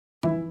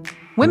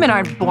Women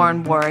aren't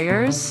born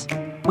warriors,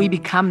 we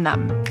become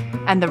them.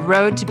 And the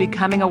road to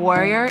becoming a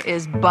warrior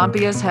is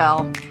bumpy as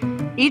hell.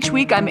 Each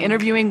week, I'm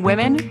interviewing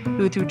women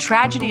who, through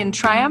tragedy and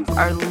triumph,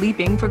 are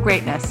leaping for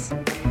greatness.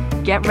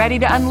 Get ready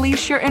to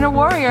unleash your inner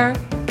warrior.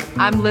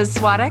 I'm Liz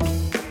Swadek,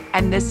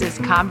 and this is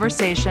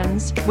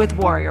Conversations with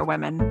Warrior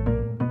Women.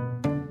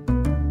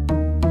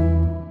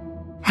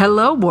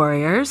 Hello,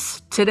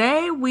 warriors.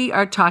 Today, we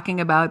are talking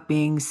about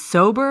being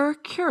sober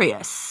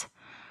curious.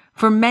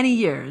 For many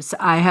years,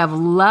 I have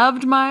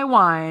loved my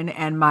wine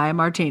and my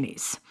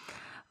martinis.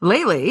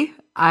 Lately,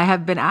 I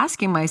have been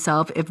asking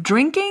myself if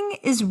drinking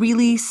is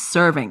really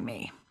serving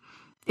me,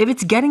 if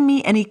it's getting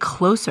me any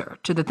closer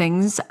to the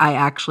things I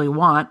actually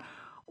want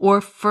or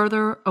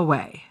further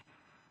away.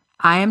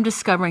 I am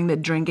discovering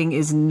that drinking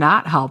is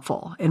not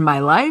helpful in my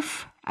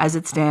life as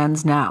it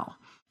stands now.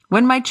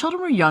 When my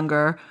children were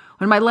younger,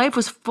 when my life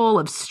was full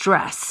of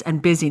stress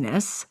and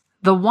busyness,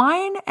 the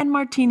wine and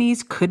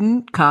martinis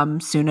couldn't come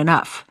soon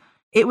enough.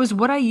 It was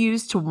what I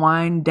used to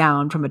wind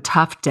down from a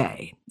tough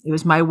day. It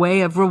was my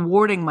way of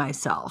rewarding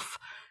myself.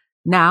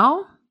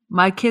 Now,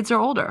 my kids are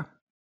older.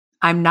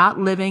 I'm not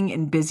living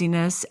in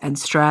busyness and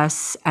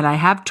stress, and I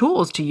have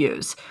tools to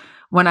use.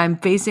 When I'm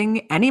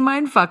facing any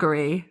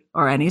mindfuckery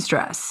or any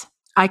stress,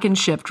 I can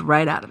shift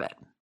right out of it.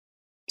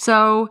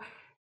 So,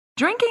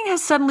 drinking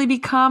has suddenly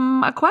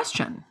become a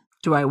question.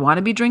 Do I want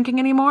to be drinking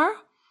anymore?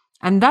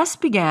 And thus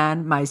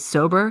began my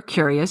sober,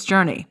 curious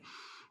journey.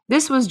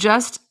 This was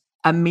just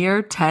a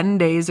mere 10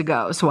 days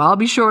ago, so I'll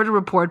be sure to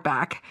report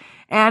back.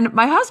 And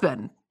my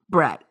husband,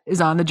 Brett,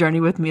 is on the journey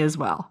with me as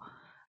well.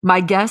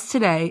 My guest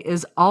today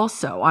is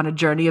also on a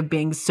journey of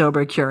being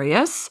sober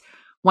curious,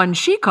 one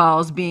she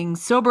calls being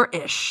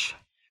sober-ish.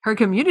 Her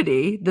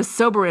community, the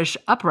Soberish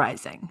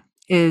Uprising,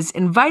 is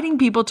inviting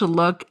people to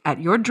look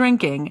at your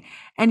drinking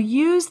and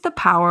use the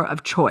power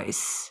of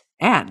choice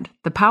and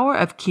the power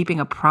of keeping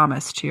a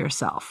promise to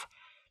yourself.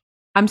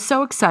 I'm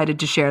so excited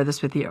to share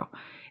this with you.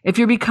 If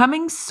you're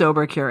becoming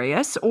sober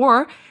curious,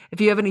 or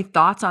if you have any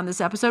thoughts on this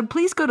episode,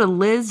 please go to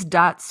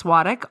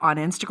liz.swadek on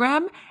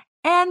Instagram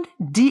and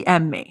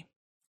DM me.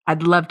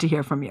 I'd love to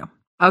hear from you.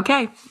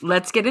 Okay,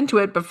 let's get into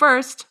it. But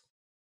first,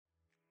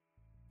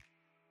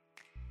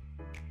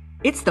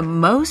 it's the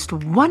most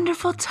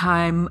wonderful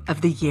time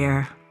of the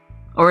year,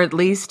 or at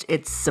least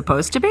it's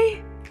supposed to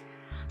be.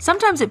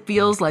 Sometimes it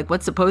feels like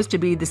what's supposed to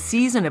be the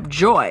season of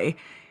joy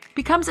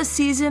becomes a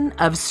season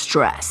of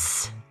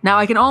stress. Now,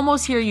 I can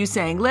almost hear you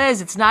saying,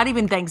 Liz, it's not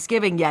even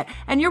Thanksgiving yet.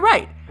 And you're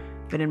right.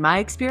 But in my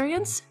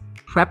experience,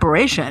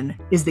 preparation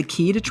is the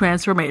key to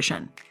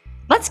transformation.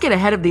 Let's get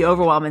ahead of the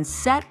overwhelm and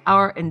set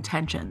our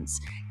intentions,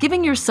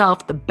 giving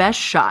yourself the best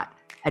shot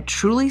at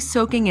truly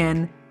soaking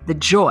in the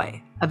joy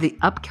of the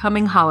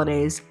upcoming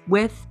holidays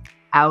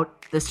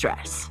without the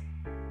stress.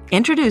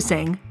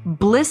 Introducing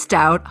Blissed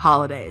Out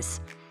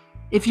Holidays.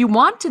 If you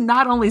want to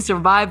not only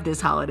survive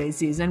this holiday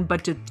season,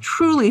 but to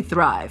truly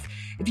thrive,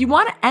 if you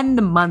want to end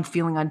the month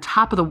feeling on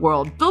top of the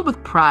world, filled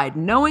with pride,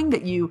 knowing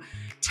that you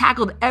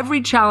tackled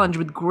every challenge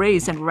with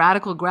grace and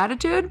radical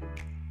gratitude,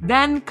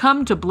 then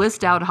come to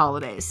Blissed Out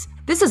Holidays.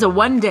 This is a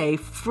one-day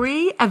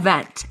free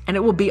event, and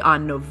it will be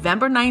on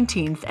November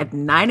 19th at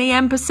 9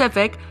 a.m.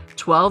 Pacific,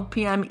 12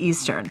 p.m.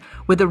 Eastern,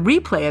 with a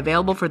replay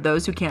available for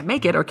those who can't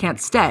make it or can't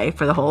stay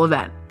for the whole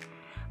event.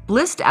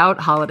 Blissed Out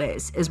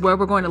Holidays is where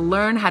we're going to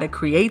learn how to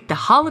create the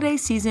holiday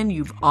season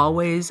you've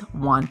always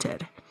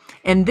wanted.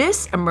 In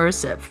this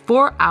immersive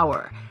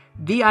 4-hour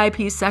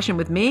VIP session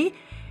with me,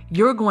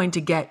 you're going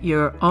to get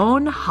your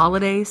own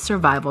holiday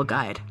survival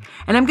guide.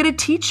 And I'm going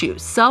to teach you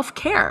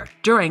self-care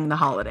during the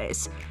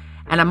holidays.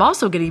 And I'm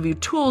also going to give you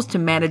tools to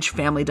manage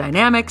family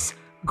dynamics,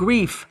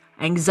 grief,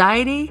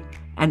 anxiety,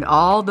 and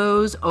all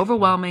those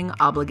overwhelming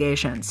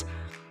obligations.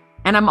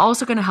 And I'm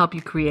also going to help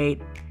you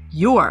create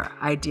your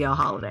ideal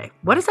holiday.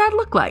 What does that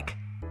look like?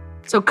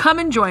 So come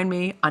and join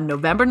me on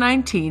November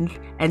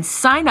 19th and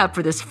sign up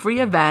for this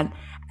free event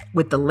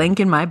with the link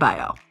in my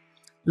bio.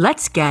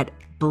 Let's get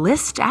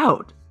blissed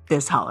out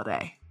this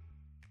holiday.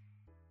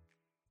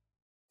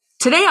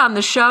 Today on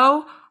the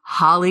show,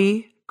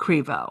 Holly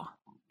Krivo.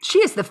 She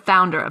is the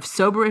founder of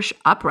Soberish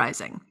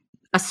Uprising,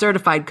 a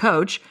certified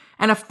coach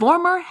and a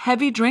former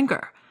heavy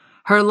drinker.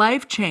 Her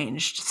life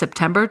changed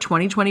September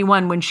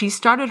 2021 when she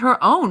started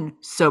her own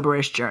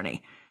soberish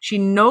journey. She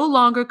no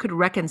longer could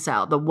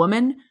reconcile the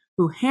woman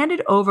who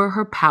handed over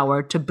her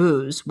power to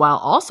booze while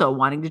also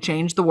wanting to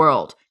change the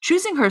world.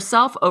 Choosing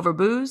herself over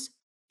booze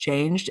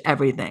changed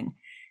everything.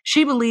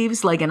 She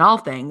believes, like in all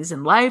things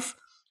in life,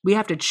 we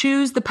have to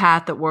choose the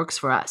path that works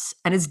for us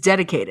and is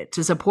dedicated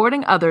to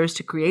supporting others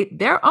to create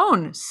their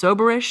own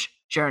soberish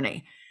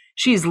journey.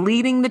 She's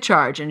leading the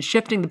charge in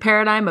shifting the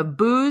paradigm of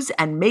booze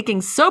and making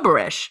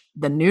soberish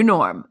the new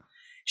norm.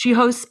 She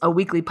hosts a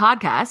weekly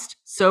podcast,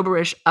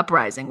 Soberish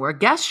Uprising, where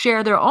guests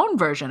share their own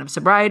version of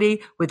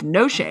sobriety with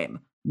no shame,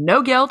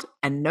 no guilt,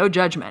 and no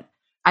judgment.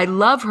 I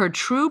love her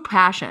true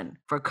passion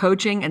for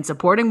coaching and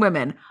supporting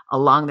women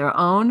along their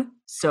own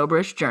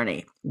soberish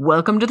journey.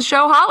 Welcome to the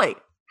show, Holly.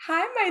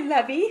 Hi, my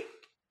lovey.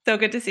 So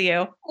good to see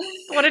you.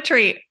 What a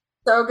treat.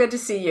 So good to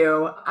see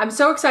you. I'm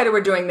so excited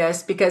we're doing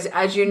this because,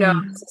 as you know,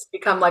 this Mm. has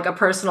become like a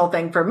personal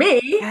thing for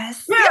me.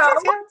 Yes, yes, You,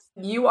 yes,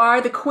 yes. you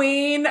are the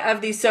queen of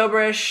the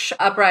Soberish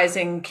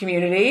Uprising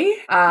community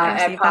I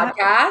and received that.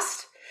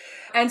 podcast.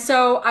 And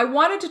so I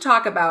wanted to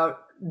talk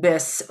about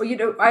this. I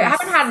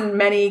haven't Yes. had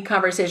many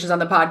conversations on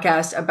the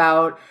podcast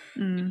about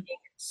Mm.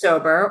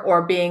 sober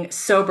or being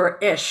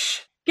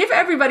sober-ish. Give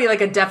everybody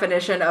like a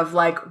definition of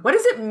like, what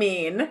does it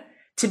mean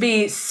to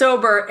be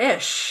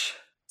sober-ish?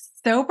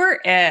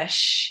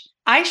 Sober-ish.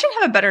 I should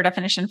have a better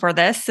definition for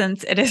this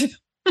since it is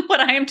what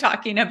I am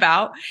talking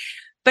about.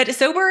 But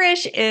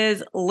soberish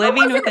is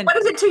living with What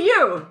is it to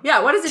you? Yeah,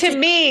 what is it to to you?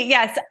 me,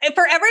 yes.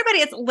 For everybody,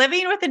 it's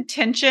living with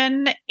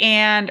intention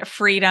and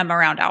freedom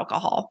around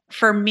alcohol.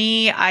 For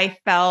me, I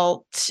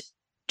felt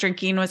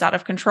drinking was out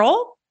of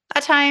control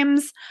at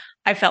times.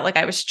 I felt like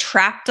I was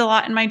trapped a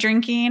lot in my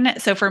drinking.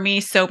 So for me,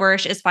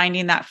 soberish is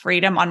finding that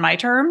freedom on my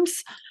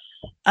terms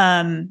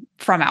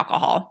from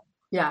alcohol.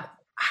 Yeah.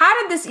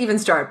 How did this even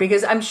start?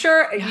 Because I'm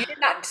sure Yeah. you did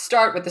not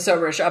start with the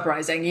Soberish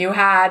uprising. You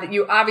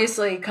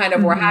obviously kind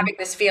of were Mhm. having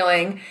this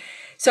feeling.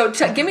 So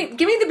Yeah. give me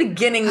the Oh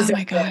beginnings of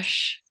my this.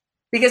 gosh.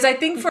 Because I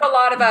think for a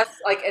lot of us,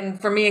 like, and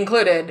for me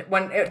included,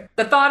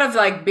 the thought of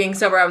like being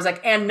sober, I was like,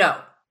 and no.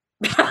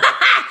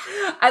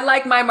 I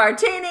like my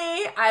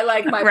martini. I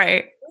like my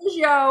Right.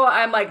 Grigio.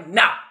 I'm like,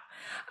 no.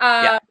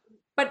 Yeah.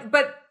 Uh,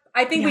 but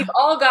I think we've Yeah.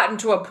 all gotten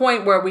to a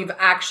point where we've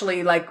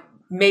actually like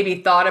maybe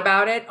thought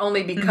about it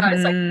only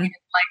because like we Mhm.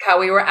 didn't like how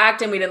we were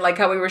acting, we didn't like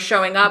how we were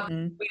showing up,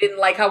 Mhm. we didn't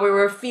like how we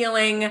were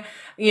feeling.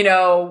 You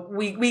know,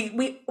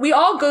 we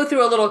all go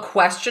through a little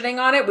questioning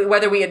on it,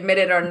 whether we admit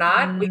it or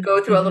not. We Mhm.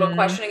 go through a little Mhm.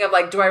 questioning of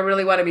like, do I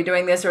really want to be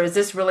doing this, or is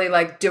this really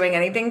like doing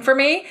anything for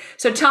me?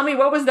 So tell me,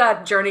 what was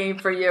that journey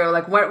for you?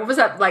 Like, what was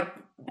that like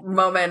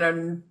moment?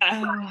 And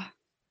Oh,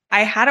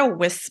 I had a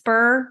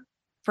whisper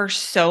for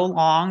so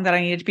long that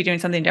I needed to be doing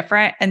something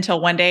different until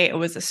one day it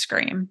was a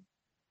scream.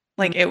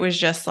 Like it was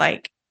just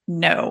like,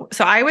 no.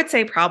 So I would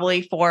say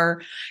probably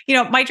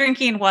my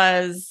drinking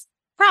was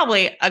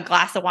probably a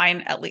glass of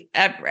wine at least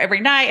every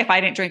night. If I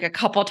didn't drink a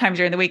couple times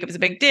during the week, it was a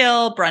big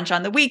deal. Brunch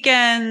on the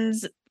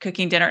weekends,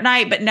 cooking dinner at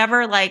night, but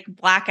never like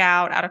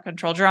blackout, out of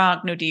control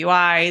drunk, no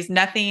DUIs,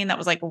 nothing that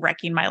was like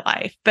wrecking my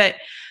life. But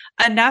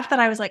enough that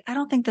I was like, I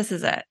don't think this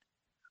is it.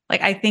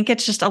 Like, I think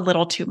it's just a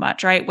little too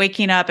much, right?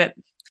 Waking up at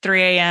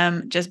 3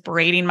 a.m., just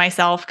berating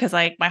myself because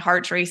like my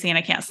heart's racing,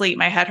 I can't sleep,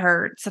 my head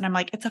hurts. And I'm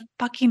like, it's a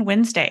fucking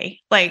Wednesday.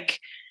 Like,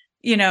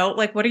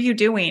 like what are you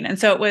doing? And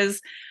so it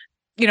was,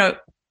 you know,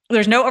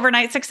 there's no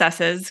overnight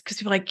successes because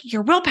people are like,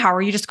 your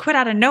willpower, you just quit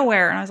out of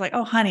nowhere. And I was like,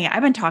 oh, honey,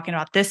 I've been talking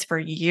about this for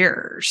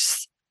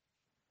years.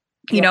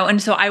 yeah,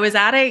 And so I was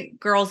at a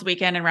girls'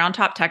 weekend in Round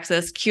Top,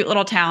 Texas, cute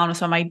little town with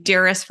some of my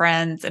dearest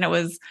friends. And it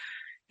was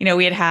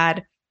we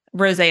had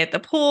rosé at the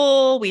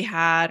pool, we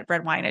had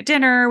red wine at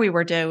dinner, we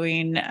were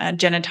doing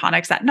gin and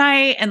tonics at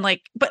night, and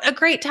like, but a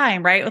great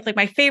time, right? With like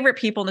my favorite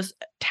people in this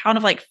town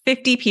of like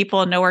 50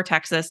 people in nowhere,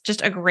 Texas,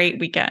 just a great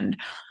weekend.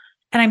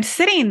 And I'm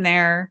sitting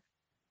there,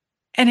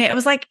 and it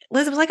was like,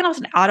 Liz, it was like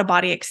almost an out of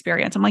body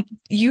experience. I'm like,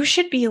 you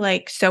should be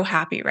like so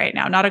happy right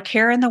now, not a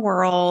care in the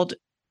world.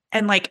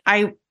 And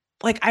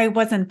I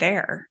wasn't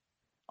there.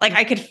 Like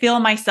I could feel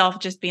myself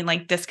just being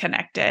like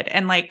disconnected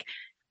and like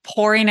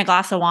pouring a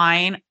glass of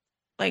wine,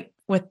 like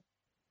with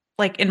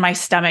like in my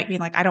stomach being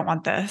like, I don't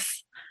want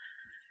this,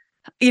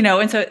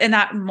 and so in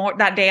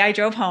that day I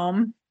drove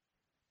home,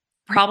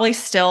 probably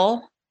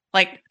still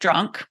like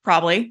drunk,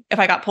 probably. If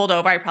I got pulled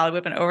over, I probably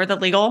would have been over the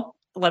legal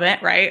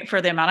limit, right?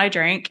 For the amount I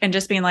drank and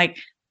just being like,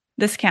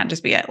 this can't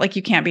just be it. Like,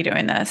 you can't be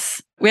doing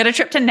this. We had a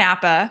trip to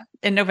Napa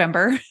in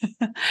November.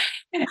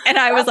 And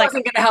I that was like,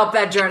 wasn't going to help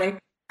that journey.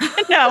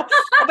 no,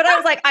 but I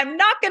was like, I'm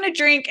not going to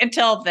drink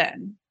until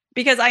then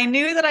because I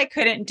knew that I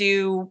couldn't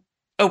do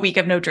a week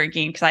of no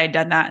drinking because I had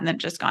done that and then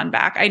just gone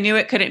back. I knew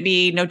it couldn't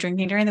be no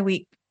drinking during the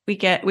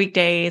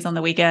weekdays, on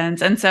the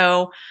weekends. And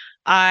so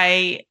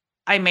I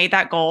made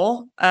that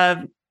goal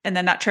and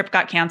then that trip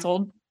got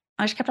canceled.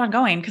 I just kept on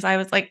going because I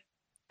was like,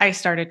 I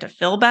started to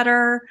feel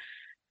better.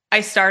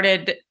 I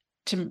started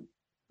to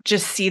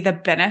just see the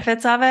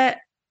benefits of it.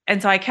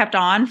 And so I kept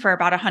on for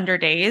about 100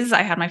 days.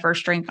 I had my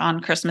first drink on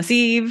Christmas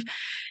Eve.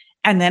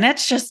 And then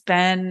it's just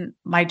been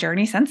my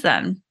journey since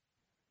then.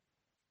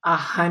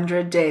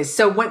 100 days.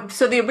 So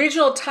so the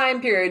original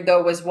time period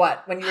though was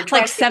what? When you were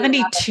trying Like to figure it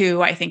out?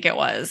 72, I think it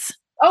was.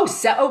 Oh,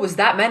 was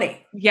that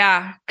many?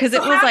 Yeah. Cause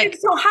it was like,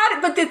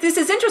 But this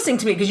is interesting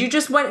to me because you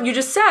just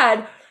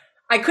said,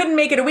 I couldn't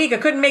make it a week. I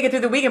couldn't make it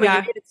through the weekend, but you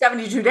yeah, did it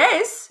 72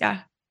 days.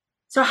 yeah.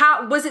 So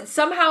how was it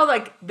somehow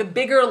like the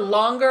bigger,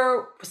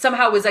 longer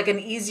somehow was like an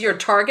easier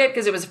target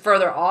because it was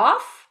further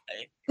off?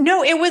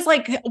 No, it was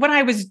like when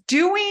I was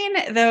doing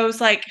those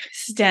like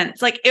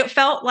stints, like it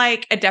felt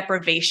like a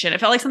deprivation. It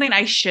felt like something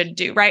I should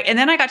do. Right. And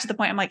then I got to the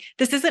point, I'm like,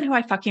 this isn't who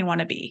I fucking want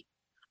to be.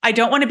 I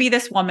don't want to be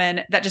this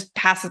woman that just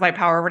passes my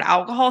power over to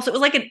alcohol. So it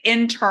was like an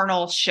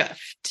internal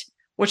shift,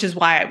 which is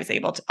why I was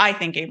able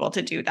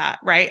to do that.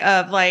 Right.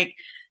 Of like,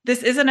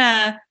 this isn't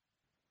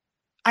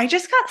I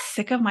just got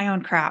sick of my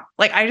own crap.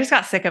 Like I just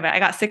got sick of it. I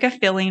got sick of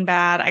feeling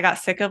bad. I got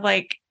sick of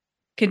like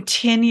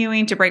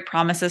continuing to break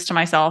promises to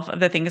myself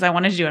of the things I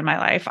wanted to do in my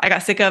life. I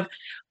got sick of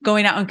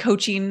going out and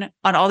coaching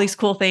on all these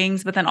cool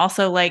things, but then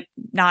also like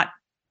not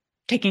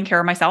taking care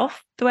of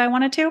myself the way I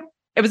wanted to.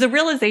 It was a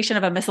realization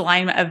of a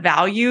misalignment of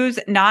values,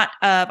 not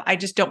of I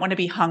just don't want to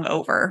be hung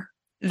over,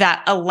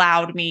 that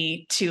allowed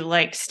me to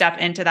like step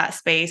into that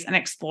space and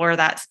explore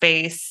that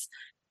space,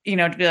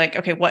 to be like,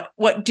 okay,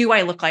 what do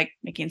I look like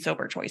making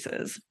sober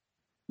choices?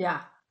 Yeah.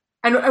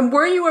 And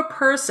were you a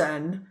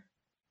person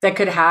that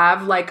could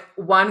have like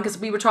one, because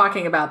we were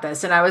talking about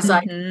this and I was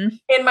like, in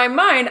my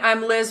mind,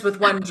 I'm Liz with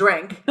one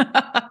drink.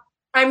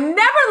 I'm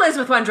never Liz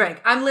with one drink.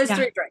 I'm Liz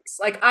 3 drinks.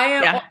 Like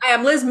I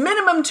am Liz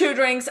minimum 2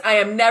 drinks. I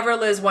am never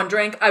Liz 1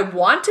 drink. I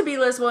want to be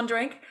Liz 1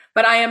 drink,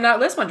 but I am not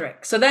Liz 1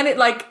 drink. So then it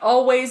like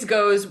always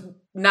goes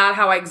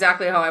not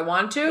exactly how I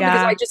want to,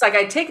 because I just like,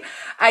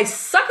 I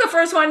suck the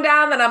first one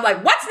down, then I'm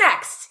like, what's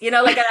next?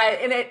 Like,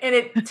 and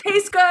it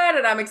tastes good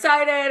and I'm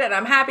excited and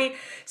I'm happy.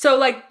 So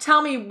like,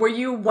 tell me, were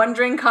you 1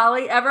 drink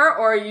Holly ever?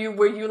 Or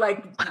were you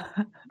like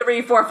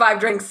 3, 4, 5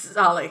 drinks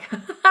Holly?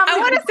 I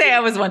want to say I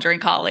was 1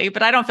 drink Holly,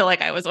 but I don't feel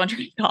like I was 1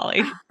 drink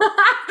Holly.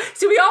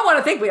 See, we all want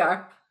to think we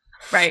are.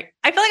 Right.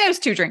 I feel like I was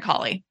 2 drink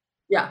Holly.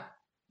 Yeah.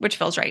 Which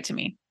feels right to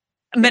me.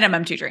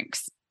 Minimum 2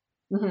 drinks.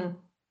 Mm-hmm.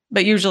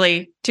 But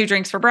usually 2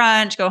 drinks for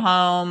brunch, go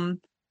home,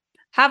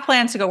 have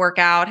plans to go work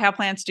out, have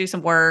plans to do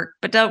some work,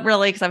 but don't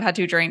really, because I've had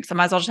 2 drinks. I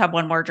might as well just have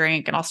 1 more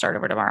drink and I'll start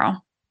over tomorrow.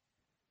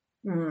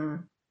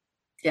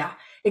 Yeah.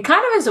 It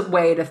kind of is a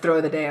way to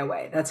throw the day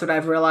away. That's what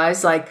I've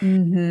realized. Like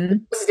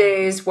those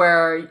days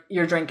where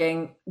you're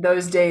drinking,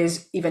 those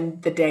days,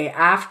 even the day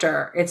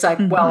after, it's like,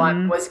 well,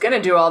 I was going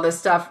to do all this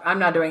stuff. I'm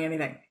not doing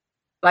anything.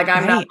 Like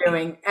I'm not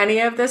doing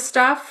any of this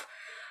stuff.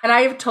 And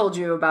I've told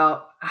you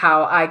about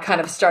how I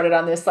kind of started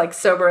on this like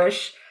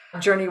soberish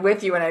journey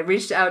with you. And I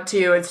reached out to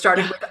you and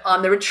started with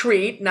on the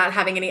retreat, not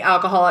having any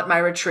alcohol at my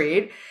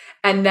retreat.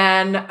 And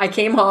then I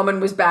came home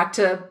and was back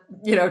to,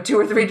 2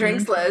 or 3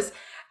 drinks, Liz.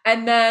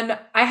 And then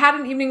I had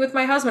an evening with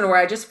my husband where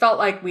I just felt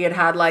like we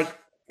had like,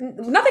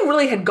 nothing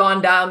really had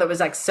gone down that was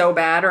like so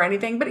bad or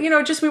anything, but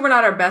just, we were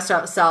not our best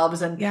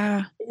selves. And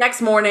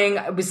next morning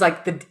it was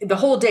like the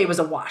whole day was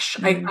a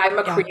wash. I'm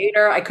a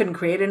creator. I couldn't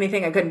create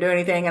anything. I couldn't do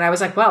anything. And I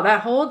was like, wow,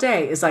 that whole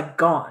day is like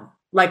gone,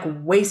 like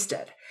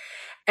wasted.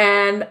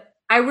 And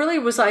I really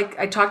was like,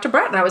 I talked to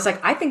Brett and I was like,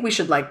 I think we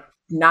should like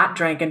not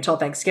drink until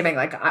Thanksgiving.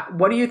 Like,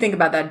 what do you think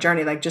about that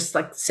journey? Like just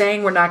like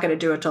saying we're not going to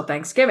do it till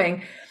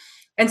Thanksgiving.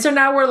 And so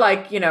now we're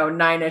like,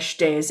 9-ish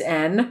days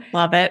in.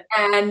 Love it.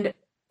 And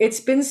it's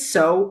been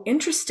so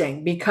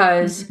interesting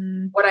because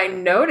what I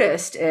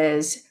noticed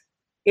is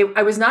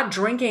I was not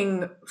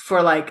drinking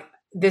for like,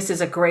 this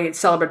is a great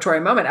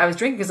celebratory moment. I was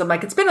drinking because I'm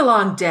like, it's been a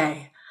long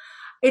day.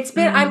 It's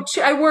been,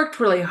 I worked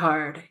really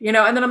hard, and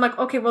then I'm like,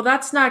 okay, well,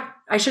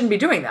 I shouldn't be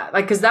doing that.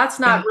 Like, cause that's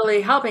not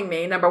really helping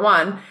me, number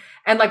one.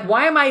 And like,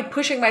 why am I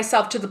pushing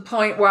myself to the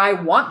point where I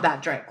want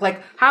that drink?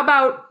 Like, how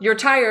about you're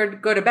tired,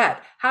 go to bed?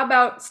 How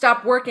about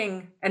stop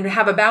working and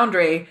have a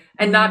boundary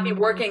and not be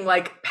working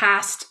like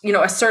past,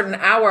 a certain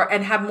hour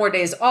and have more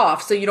days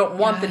off so you don't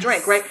want the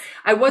drink, right?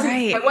 I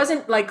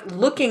wasn't like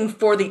looking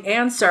for the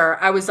answer.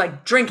 I was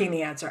like drinking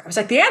the answer. I was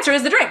like, the answer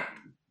is the drink,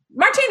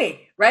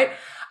 martini, right?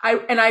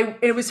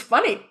 It was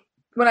funny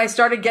when I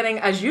started getting,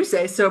 as you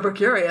say, sober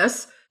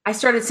curious. I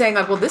started saying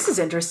like, well, this is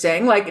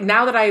interesting. Like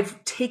now that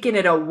I've taken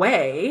it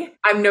away,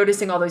 I'm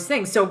noticing all those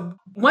things. So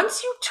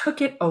once you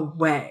took it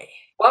away,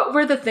 what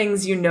were the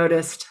things you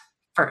noticed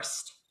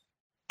first?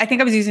 I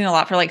think I was using it a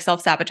lot for like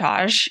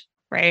self-sabotage,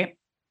 right?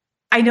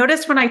 I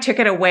noticed when I took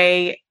it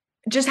away,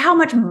 just how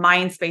much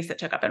mind space it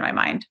took up in my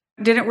mind.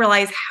 Didn't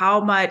realize how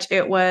much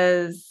it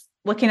was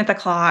looking at the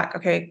clock.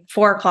 Okay,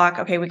 4:00.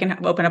 Okay, we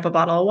can open up a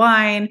bottle of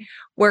wine.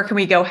 Where can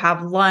we go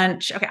have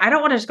lunch? Okay, I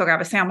don't want to just go grab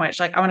a sandwich.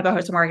 Like I want to go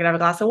somewhere I can have a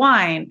glass of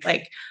wine.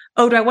 Like,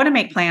 oh, do I want to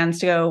make plans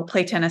to go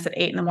play tennis at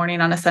 8 a.m.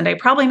 on a Sunday?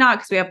 Probably not,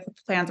 because we have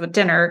plans with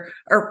dinner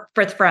or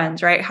with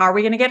friends, right? How are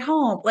we going to get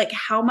home? Like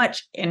how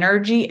much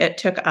energy it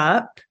took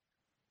up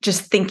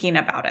just thinking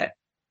about it.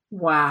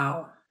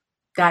 Wow.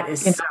 That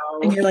is so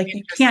and you're like,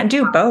 you can't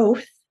do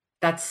both.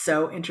 That's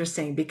so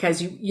interesting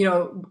because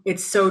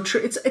it's so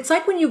true. It's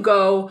like when you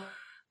go,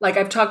 like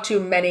I've talked to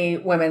many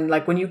women,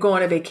 like when you go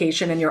on a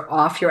vacation and you're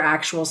off your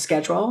actual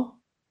schedule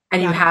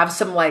and you have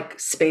some like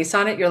space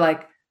on it, you're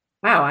like,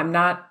 wow, I'm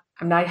not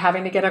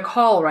having to get a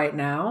call right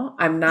now.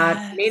 I'm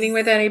not meeting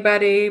with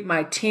anybody.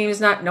 My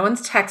team's no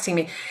one's texting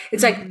me.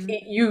 It's like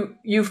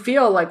you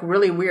feel like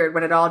really weird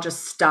when it all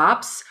just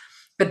stops,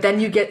 but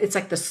then it's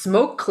like the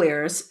smoke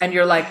clears and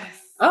you're like,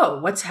 oh,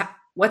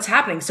 what's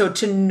happening? So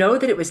to know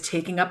that it was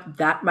taking up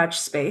that much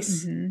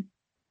space,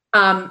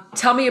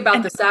 tell me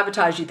about the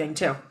sabotagey thing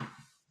too.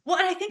 Well,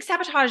 and I think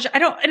sabotage,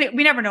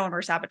 we never know when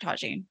we're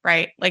sabotaging,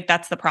 right? Like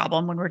that's the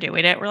problem when we're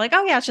doing it. We're like,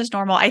 oh yeah, it's just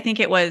normal. I think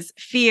it was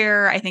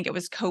fear. I think it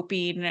was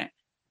coping,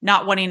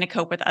 not wanting to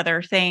cope with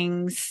other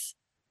things.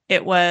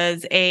 It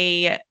was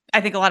I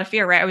think a lot of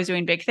fear, right? I was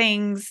doing big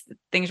things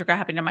were going to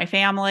happen to my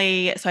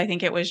family. So I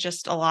think it was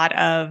just a lot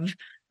of,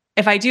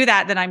 if I do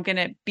that, then I'm going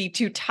to be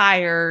too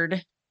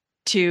tired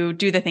to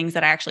do the things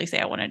that I actually say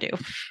I want to do.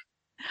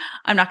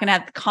 I'm not going to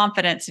have the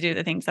confidence to do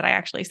the things that I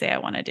actually say I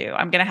want to do.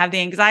 I'm going to have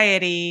the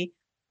anxiety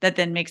that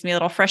then makes me a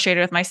little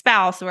frustrated with my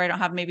spouse, where I don't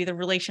have maybe the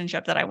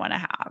relationship that I want to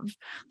have.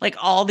 Like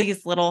all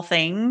these little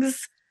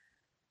things,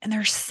 and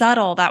they're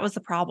subtle. That was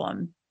the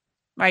problem,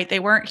 right? They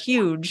weren't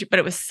huge, but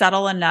it was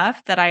subtle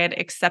enough that I had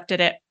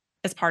accepted it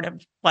as part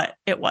of what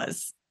it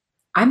was.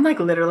 I'm like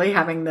literally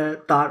having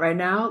the thought right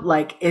now,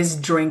 like, is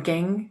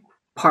drinking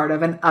part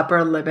of an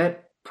upper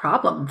limit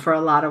problem for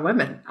a lot of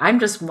women? I'm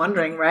just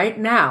wondering right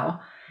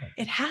now.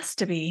 It has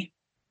to be.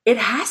 It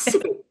has to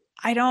be.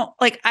 I don't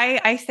like,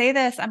 I say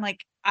this, I'm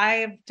like,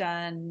 I've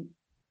done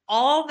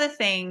all the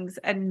things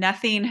and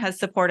nothing has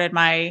supported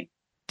my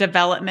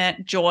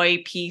development,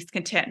 joy, peace,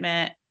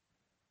 contentment,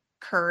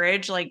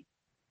 courage, like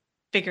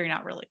figuring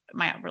out really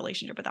my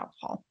relationship with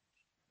alcohol.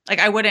 Like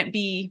I wouldn't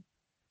be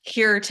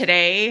here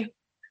today,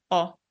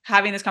 well,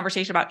 having this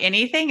conversation about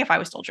anything if I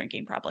was still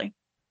drinking, probably.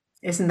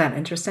 Isn't that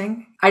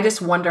interesting? I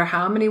just wonder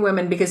how many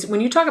women, because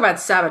when you talk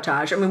about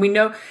sabotage, I mean, we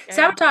know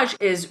sabotage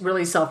is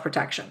really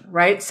self-protection,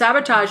 right?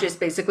 Sabotage is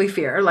basically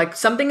fear, like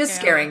something is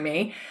scaring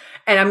me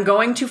and I'm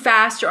going too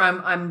fast or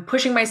I'm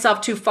pushing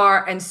myself too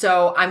far. And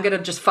so I'm going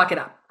to just fuck it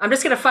up. I'm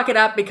just going to fuck it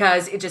up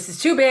because it just is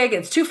too big,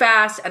 it's too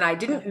fast, and I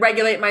didn't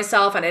regulate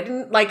myself and I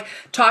didn't like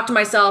talk to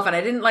myself and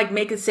I didn't like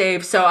make it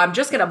safe. So I'm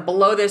just going to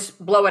blow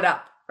it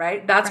up,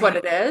 right? That's what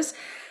it is.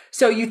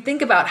 So you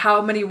think about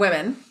how many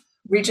women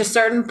reach a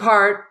certain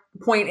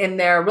point in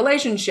their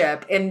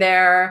relationship, in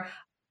their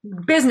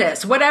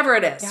business, whatever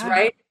it is,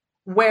 right?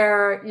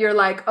 Where you're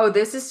like, oh,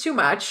 this is too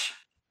much,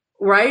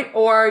 right?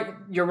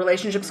 Or your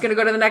relationship's going to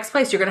go to the next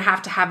place. You're going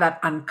to have that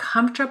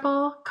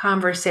uncomfortable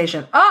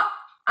conversation. Oh,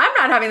 I'm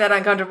not having that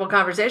uncomfortable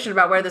conversation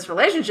about where this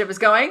relationship is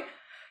going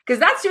because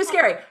that's too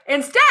scary.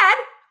 Instead,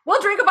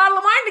 we'll drink a bottle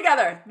of wine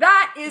together.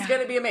 That is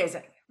going to be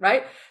amazing,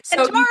 right? So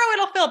and tomorrow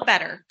it'll feel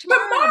better.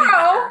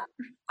 Tomorrow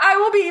I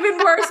will be even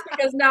worse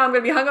because now I'm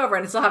going to be hungover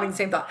and still having the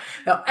same thought.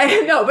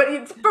 No, but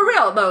it's for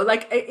real though.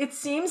 Like it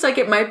seems like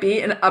it might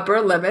be an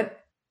upper limit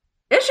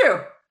issue.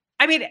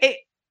 I mean,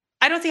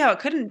 I don't see how it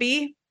couldn't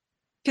be,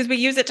 because we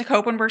use it to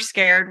cope when we're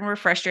scared, when we're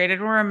frustrated,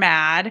 when we're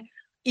mad,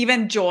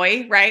 even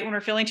joy, right? When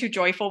we're feeling too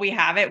joyful, we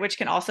have it, which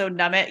can also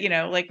numb it,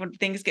 like when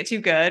things get too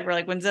good, we're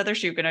like, when's the other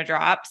shoe going to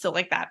drop? So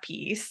like that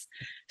piece.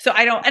 So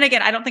I don't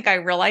think I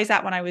realized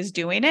that when I was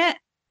doing it,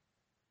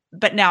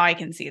 but now I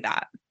can see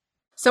that.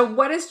 So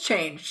what has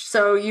changed?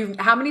 So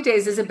how many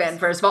days has it been,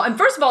 first of all? And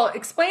first of all,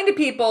 explain to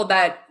people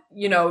that,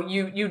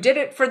 you did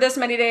it for this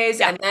many days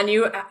and then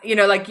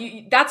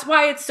that's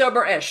why it's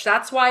Soberish.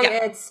 That's why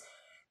it's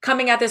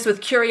coming at this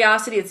with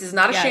curiosity. This is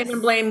not a shame and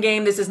blame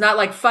game. This is not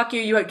like, fuck you.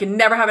 You can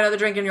never have another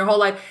drink in your whole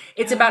life.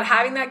 It's about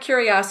having that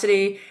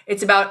curiosity.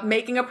 It's about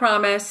making a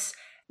promise,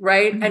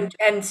 right? Mm-hmm.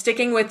 And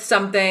sticking with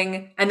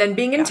something and then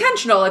being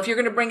intentional if you're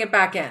going to bring it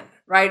back in.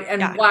 Right.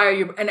 And why are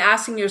you, and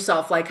asking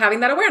yourself, like having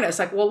that awareness,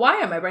 like, well, why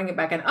am I bringing it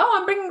back in? Oh,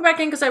 I'm bringing it back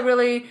in because I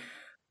really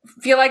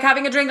feel like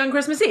having a drink on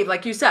Christmas Eve,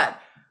 like you said.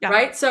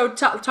 Right. So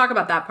talk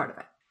about that part of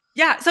it.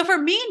 Yeah. So for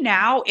me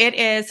now it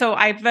is, so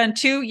I've been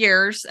 2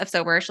 years of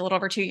Soberish, a little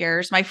over 2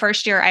 years. My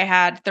first year I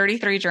had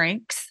 33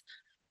 drinks,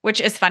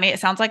 which is funny. It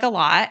sounds like a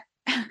lot,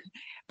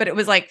 but it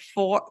was like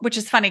 4, which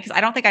is funny because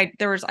I don't think I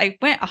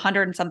went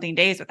 100 and something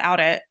days without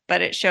it,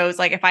 but it shows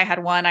like if I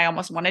had one, I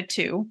almost wanted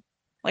 2.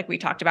 Like we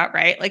talked about,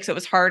 right? Like, so it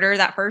was harder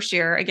that first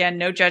year. Again,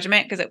 no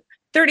judgment, because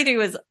 33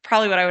 was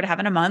probably what I would have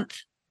in a month,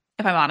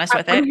 if I'm honest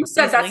with it. When you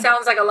said that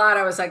sounds like a lot,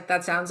 I was like,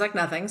 that sounds like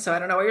nothing. So I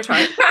don't know what you're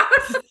talking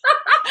about.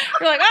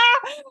 You're like,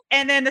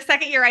 And then the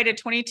second year I did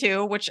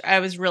 22, which I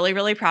was really,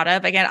 really proud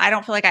of. Again, I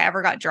don't feel like I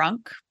ever got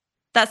drunk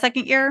that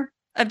second year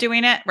of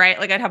doing it, right?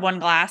 Like I'd have one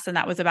glass and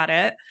that was about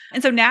it.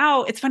 And so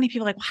now it's funny.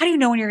 People are like, well, how do you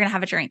know when you're going to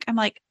have a drink? I'm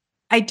like,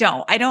 I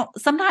don't.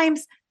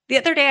 Sometimes the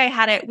other day I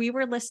had it, we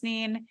were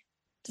listening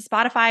to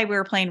Spotify. We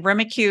were playing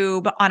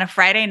Rumacube on a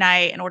Friday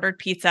night and ordered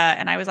pizza.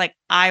 And I was like,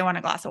 I want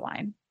a glass of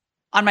wine.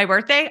 On my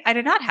birthday, I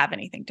did not have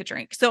anything to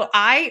drink. So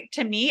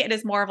to me, it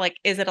is more of like,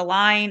 is it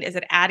aligned? Is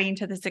it adding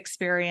to this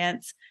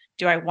experience?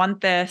 Do I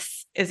want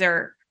this? Is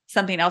there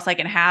something else I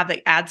can have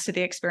that adds to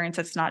the experience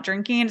that's not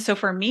drinking? So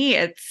for me,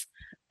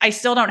 I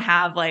still don't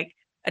have like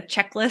a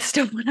checklist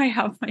of when I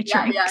have my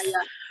drinks.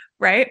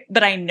 Right.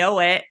 But I know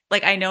it.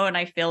 Like I know and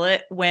I feel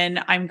it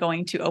when I'm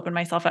going to open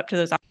myself up to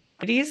those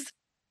opportunities.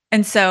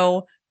 And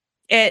so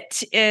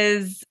it's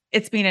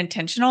being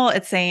intentional.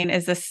 It's saying,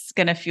 is this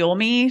going to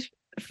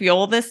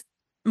fuel this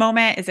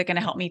moment? Is it going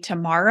to help me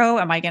tomorrow?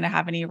 Am I going to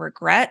have any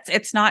regrets?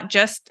 It's not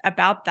just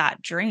about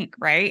that drink,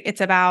 right?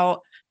 It's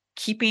about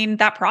keeping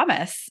that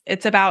promise.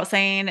 It's about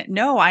saying,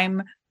 no, I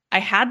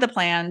had the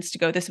plans to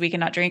go this week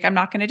and not drink. I'm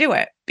not going to do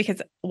it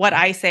because what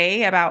I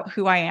say about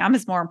who I am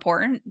is more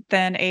important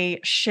than a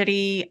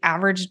shitty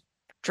average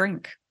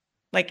drink.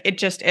 Like it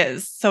just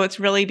is. So it's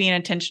really being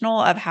intentional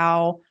of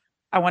how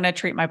I want to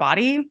treat my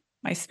body,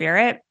 my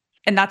spirit.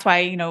 And that's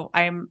why,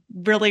 I'm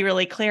really,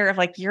 really clear of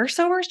like, your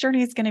Soberish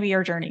journey is going to be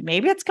your journey.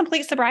 Maybe it's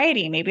complete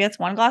sobriety. Maybe it's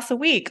 1 glass a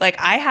week. Like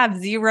I have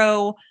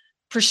 0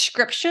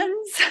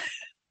 prescriptions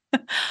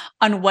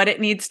on what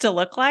it needs to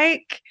look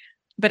like,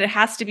 but it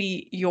has to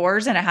be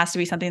yours and it has to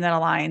be something that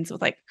aligns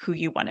with like who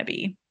you want to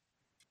be.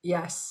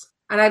 Yes.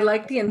 And I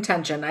like the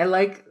intention. I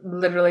like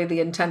literally the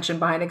intention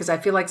behind it because I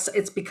feel like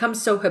it's become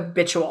so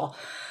habitual.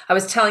 I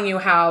was telling you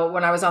how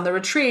when I was on the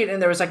retreat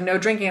and there was like no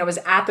drinking, I was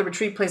at the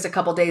retreat place a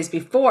couple days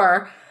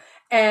before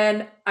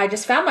and I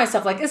just found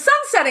myself like, it's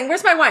sunsetting.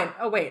 Where's my wine?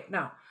 Oh, wait,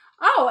 no.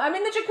 Oh, I'm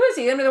in the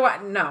jacuzzi. I'm in the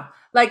wine. No.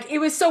 Like it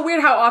was so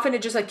weird how often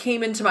it just like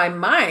came into my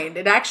mind.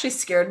 It actually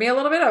scared me a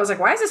little bit. I was like,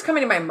 why is this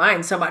coming to my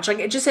mind so much? Like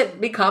it just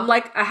had become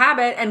like a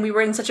habit and we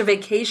were in such a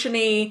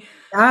vacation-y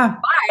Yeah.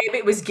 vibe.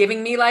 It was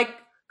giving me like,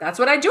 that's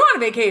what I do on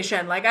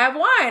vacation. Like I have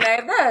wine, I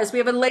have this, we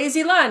have a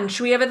lazy lunch,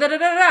 we have a da da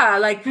da da.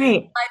 Like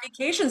Right. my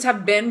vacations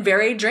have been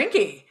very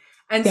drinky.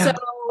 And so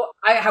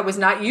Yeah. I was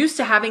not used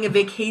to having a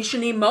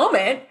vacation-y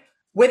moment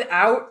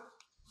without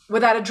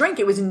a drink.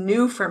 It was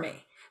new for me.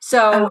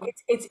 So Oh.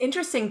 it's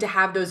interesting to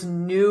have those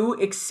new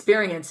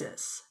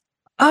experiences.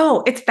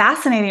 Oh, it's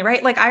fascinating,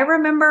 right? Like I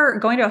remember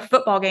going to a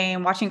football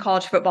game, watching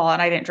college football,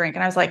 and I didn't drink.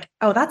 And I was like,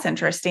 oh, that's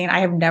interesting. I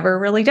have never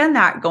really done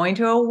that. Going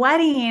to a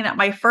wedding,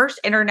 my first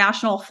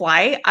international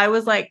flight, I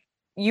was like,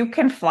 you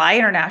can fly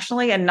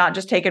internationally and not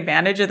just take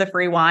advantage of the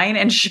free wine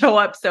and show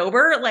up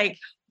sober. Like,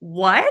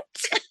 what?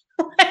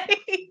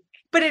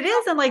 But it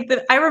is. And like,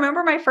 I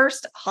remember my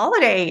first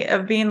holiday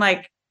of being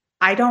like,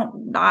 I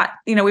don't not,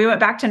 we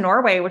went back to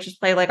Norway, which is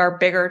like our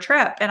bigger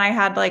trip. And I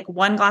had like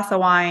one glass of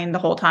wine the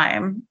whole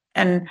time.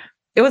 And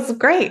it was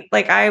great.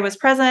 Like I was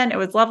present. It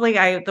was lovely.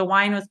 The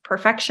wine was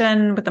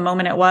perfection with the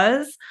moment it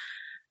was,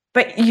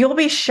 but you'll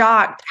be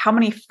shocked how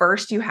many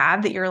firsts you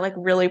have that you're like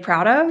really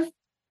proud of.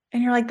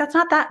 And you're like, that's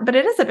not that, but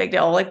it is a big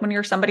deal. Like when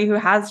you're somebody who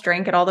has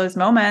drank at all those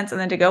moments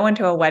and then to go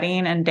into a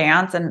wedding and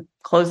dance and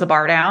close the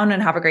bar down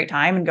and have a great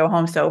time and go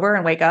home sober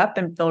and wake up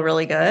and feel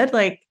really good.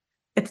 Like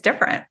it's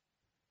different.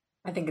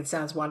 I think it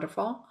sounds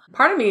wonderful.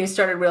 Part of me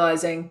started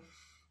realizing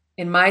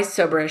in my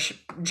soberish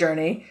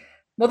journey,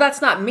 well,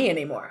 that's not me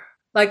anymore.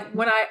 Like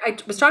when I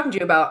was talking to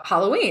you about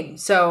Halloween.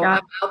 So Yeah.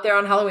 I'm out there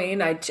on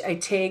Halloween. I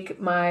take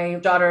my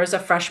daughter as a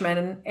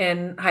freshman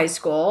in high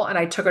school and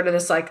I took her to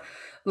this like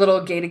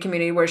little gated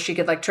community where she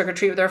could like trick or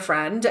treat with her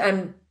friend.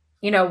 And,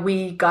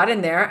 we got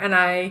in there and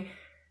I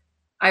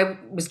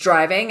was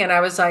driving and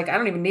I was like, I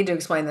don't even need to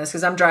explain this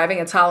because I'm driving.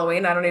 It's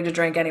Halloween. I don't need to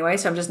drink anyway.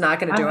 So I'm just not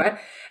going to do it.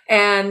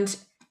 And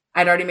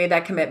I'd already made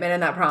that commitment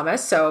and that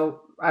promise.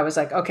 So I was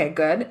like, okay,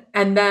 good.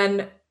 And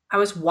then I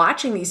was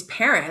watching these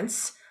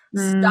parents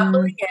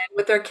stumbling in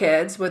with their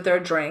kids, with their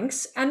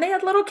drinks, and they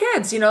had little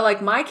kids,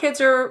 like my kids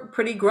are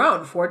pretty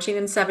grown, 14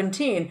 and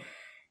 17.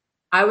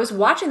 I was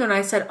watching them and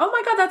I said, oh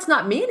my God, that's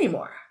not me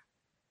anymore.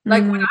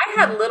 Like when I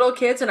had little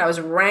kids and I was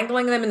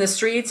wrangling them in the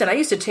streets and I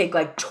used to take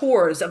like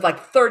tours of like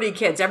 30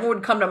 kids. Everyone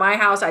would come to my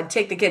house. I'd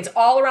take the kids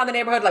all around the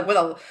neighborhood, like with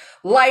a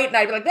light and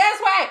I'd be like, this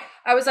way.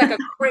 I was like a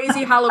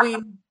crazy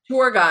Halloween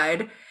tour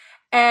guide.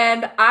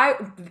 And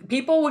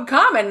people would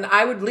come and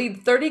I would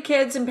lead 30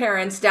 kids and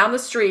parents down the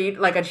street,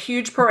 like a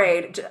huge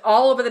parade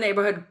all over the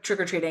neighborhood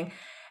trick-or-treating.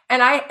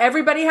 And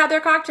everybody had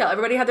their cocktail.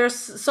 Everybody had their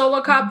solo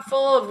cup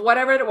full of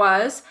whatever it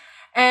was.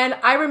 And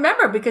I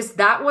remember because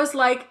that was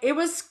like, it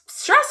was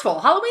stressful.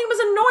 Halloween was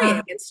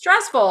annoying and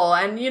stressful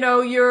and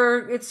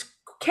it's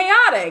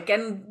chaotic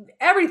and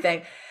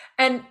everything.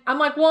 And I'm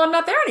like, well, I'm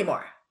not there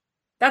anymore.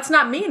 That's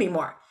not me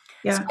anymore.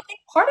 Yeah. So I think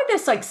part of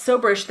this like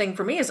soberish thing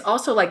for me is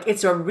also like,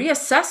 it's a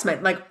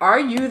reassessment. Like, are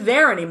you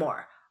there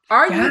anymore?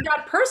 Are you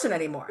that person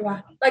anymore?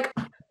 Yeah. Like,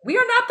 we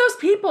are not those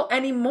people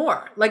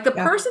anymore. Like the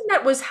person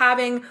that was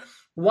having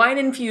wine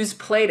infused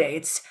play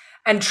dates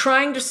and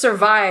trying to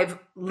survive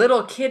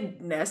little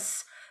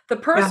kidness, the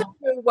person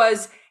who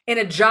was in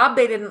a job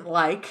they didn't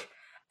like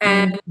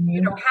and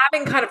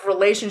having kind of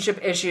relationship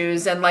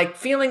issues and like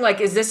feeling like,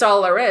 is this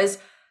all there is?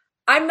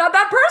 I'm not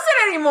that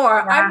person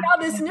anymore. I'm now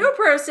this new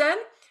person,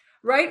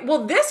 right?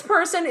 Well, this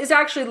person is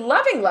actually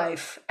loving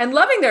life and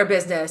loving their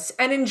business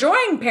and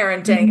enjoying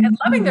parenting and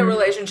loving their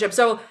relationship.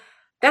 So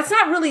that's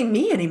not really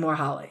me anymore,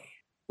 Holly.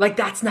 Like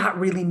that's not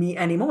really me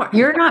anymore.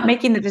 You're not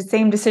making the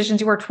same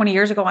decisions you were 20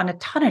 years ago on a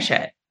ton of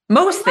shit.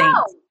 Most things.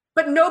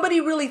 But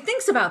nobody really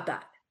thinks about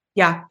that.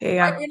 Yeah.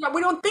 Right?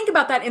 We don't think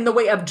about that in the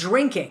way of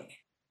drinking.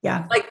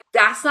 Yeah. Like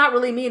that's not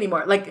really me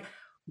anymore. Like,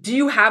 do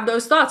you have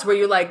those thoughts where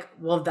you're like,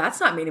 well, that's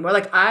not me anymore?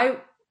 Like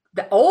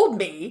the old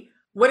me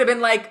would have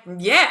been like,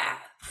 yeah,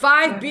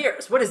 5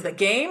 beers. What is the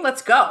game?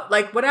 Let's go.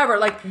 Like whatever.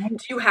 Like,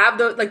 do you have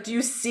those, like, do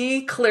you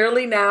see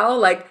clearly now?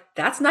 Like,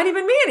 that's not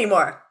even me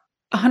anymore.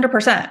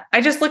 100%.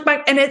 I just look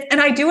back and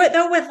I do it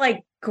though with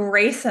like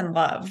grace and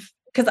love.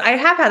 Cause I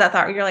have had that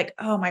thought where you're like,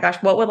 oh my gosh,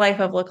 what would life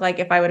have looked like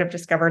if I would have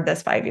discovered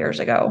this 5 years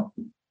ago?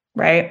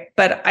 Right.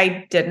 But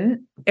I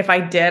didn't. If I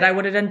did, I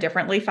would have done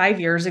differently 5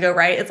 years ago.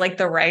 Right. It's like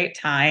the right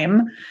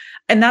time.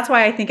 And that's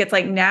why I think it's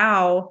like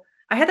now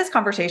I had this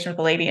conversation with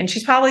a lady and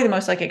she's probably the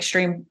most like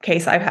extreme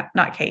case I've had,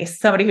 not case,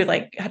 somebody who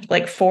like had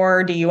like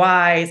 4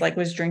 DUIs, like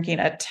was drinking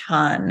a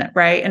ton.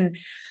 Right. And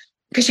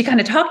because she kind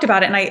of talked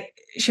about it and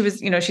she was,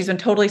 she's been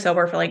totally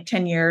sober for like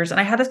 10 years. And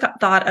I had this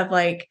thought of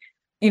like,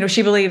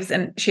 she believes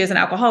and she is an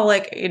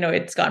alcoholic,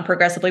 it's gotten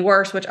progressively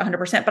worse, which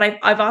 100%. But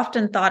I've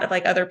often thought of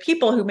like other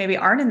people who maybe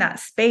aren't in that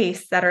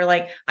space that are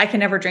like, I can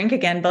never drink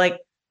again. But like,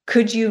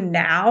 could you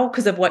now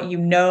because of what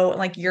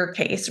like your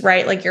case,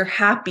 right? Like you're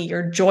happy,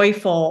 you're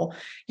joyful,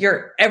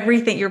 you're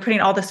everything, you're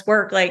putting all this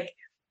work, like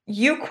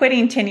you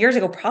quitting 10 years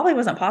ago probably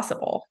wasn't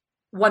possible.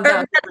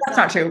 That's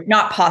not true.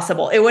 Not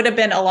possible. It would have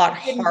been a lot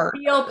harder.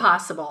 Feel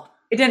possible.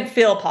 It didn't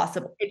feel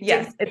possible. It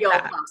didn't feel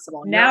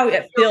possible. Now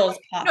it feels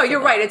possible. No,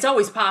 you're right. It's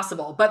always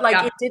possible, but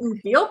like it didn't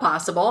feel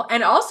possible.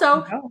 And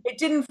also it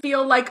didn't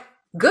feel like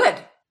good.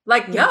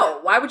 Like, no,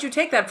 why would you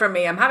take that from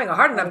me? I'm having a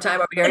hard enough time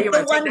over here. It's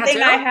the one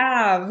thing I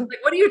have.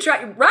 Like, what are you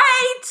trying?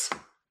 Right.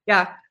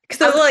 Yeah.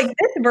 So like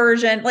this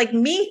version, like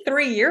me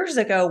 3 years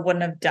ago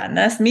wouldn't have done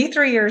this. Me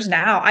 3 years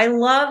now. I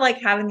love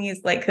like having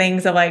these like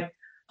things of like,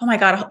 oh my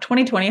God,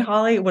 2020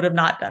 Holly would have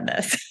not done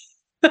this.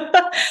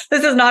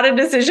 This is not a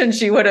decision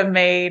she would have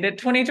made.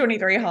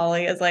 2023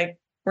 Holly is like,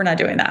 we're not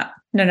doing that.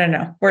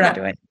 No. We're not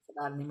doing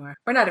that anymore.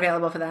 We're not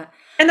available for that.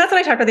 And that's what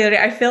I talked about the other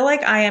day. I feel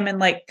like I am in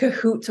like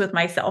cahoots with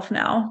myself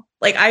now.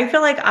 Like, I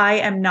feel like I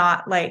am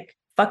not like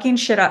fucking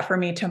shit up for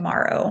me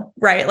tomorrow.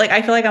 Right. Like,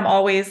 I feel like I'm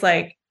always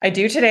like, I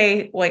do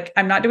today. Like,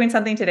 I'm not doing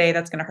something today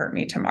that's going to hurt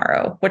me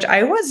tomorrow, which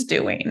I was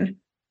doing,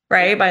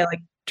 right. By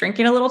like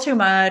drinking a little too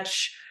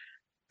much.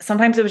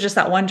 Sometimes it was just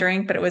that one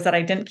drink, but it was that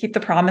I didn't keep the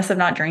promise of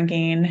not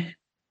drinking,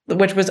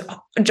 which was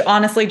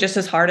honestly just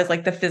as hard as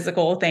like the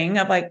physical thing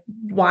of like,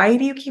 why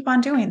do you keep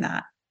on doing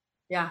that?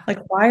 Yeah. Like,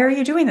 why are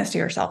you doing this to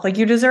yourself? Like,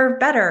 you deserve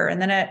better.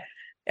 And then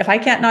if I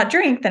can't not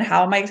drink, then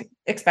how am I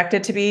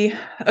expected to be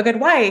a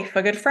good wife,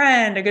 a good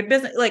friend, a good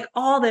business, like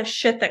all this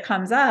shit that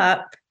comes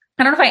up.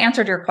 I don't know if I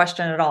answered your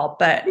question at all,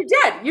 but you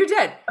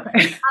did.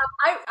 Okay.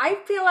 I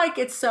feel like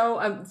it's so,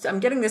 I'm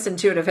getting this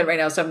intuitive hit right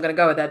now, so I'm going to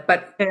go with it,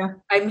 but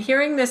I'm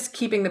hearing this,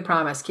 keeping the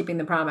promise.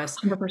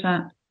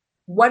 100%.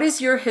 What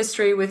is your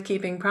history with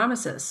keeping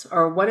promises?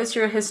 Or what is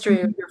your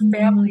history of your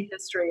family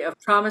history of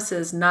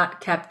promises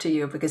not kept to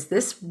you? Because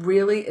this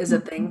really is a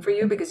thing for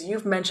you, because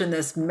you've mentioned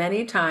this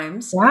many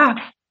times. Yeah.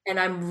 And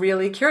I'm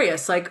really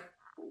curious, like,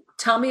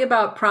 tell me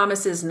about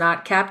promises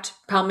not kept.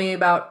 Tell me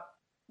about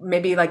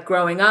maybe like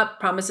growing up,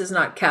 promises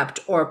not kept,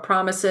 or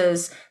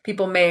promises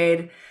people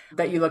made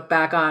that you look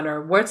back on,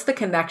 or what's the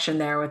connection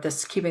there with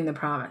this keeping the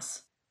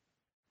promise?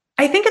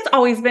 I think it's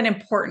always been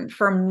important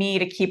for me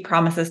to keep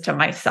promises to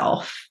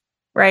myself,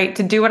 right?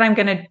 To do what I'm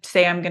going to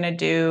say I'm going to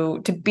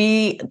do,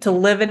 to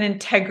live in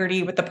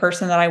integrity with the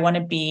person that I want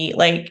to be.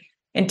 Like,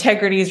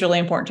 integrity is really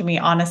important to me.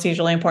 Honesty is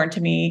really important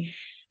to me.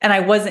 And I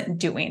wasn't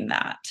doing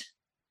that.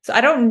 So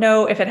I don't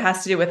know if it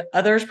has to do with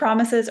others'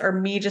 promises or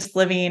me just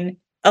living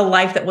a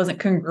life that wasn't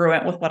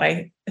congruent with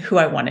who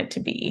I wanted to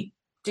be.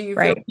 Do you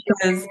feel your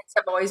parents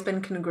have always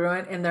been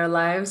congruent in their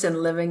lives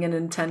and living in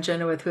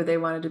intention with who they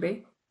wanted to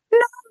be? No.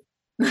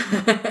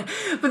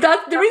 But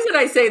that's the reason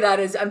I say that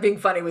is I'm being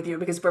funny with you,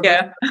 because we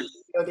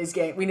know these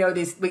games. We know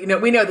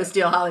this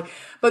deal, Holly.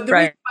 But the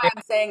reason why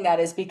I'm saying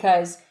that is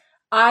because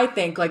I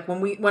think like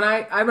when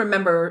I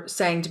remember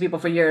saying to people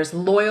for years,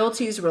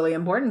 loyalty is really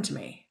important to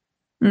me.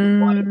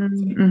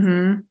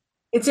 Mm-hmm.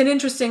 It's an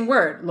interesting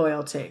word,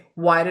 loyalty.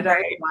 Why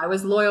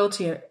was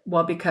loyalty?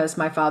 Well, because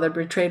my father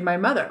betrayed my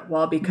mother.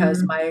 Well,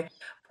 because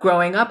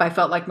growing up, I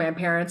felt like my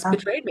parents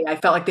betrayed me. I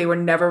felt like they were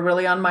never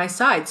really on my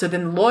side. So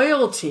then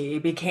loyalty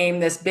became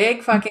this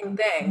big fucking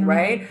thing,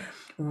 right?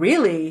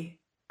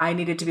 Really, I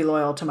needed to be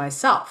loyal to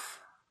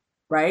myself,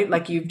 right?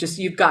 Like you've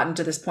gotten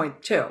to this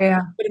point too. Yeah.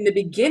 But in the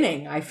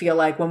beginning, I feel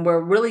like when we're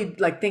really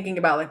like thinking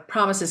about like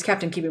promises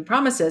kept and keeping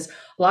promises,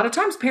 a lot of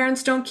times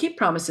parents don't keep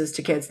promises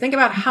to kids. Think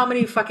about how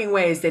many fucking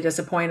ways they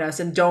disappoint us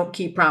and don't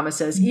keep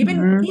promises,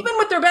 even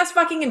with their best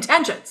fucking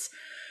intentions,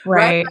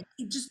 right? Like,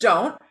 you just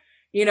don't,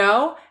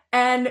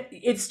 and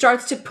it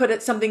starts to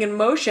put something in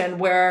motion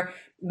where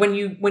when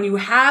you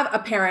have a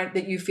parent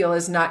that you feel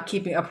is not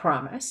keeping a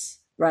promise,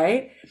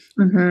 right?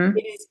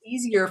 It is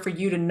easier for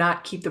you to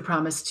not keep the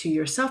promise to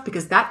yourself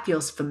because that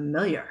feels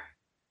familiar.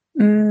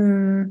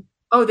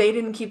 Oh, they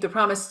didn't keep the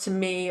promise to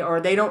me, or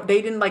they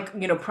didn't like,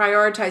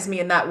 prioritize me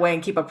in that way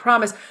and keep a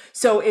promise.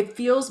 So it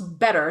feels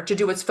better to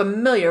do what's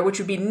familiar, which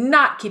would be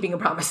not keeping a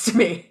promise to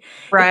me.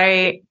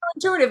 Right.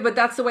 It's intuitive, but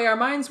that's the way our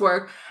minds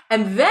work.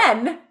 And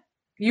then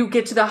you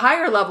get to the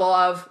higher level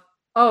of,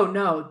 oh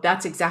no,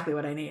 that's exactly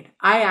what I need.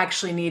 I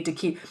actually need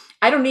to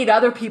I don't need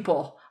other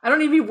people. I don't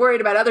need to be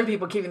worried about other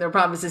people keeping their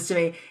promises to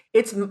me.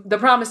 It's the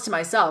promise to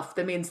myself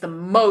that means the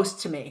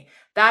most to me.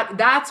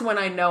 That's when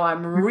I know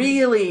I'm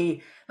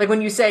really, like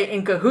when you say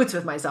in cahoots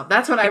with myself,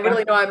 that's when I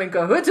really know I'm in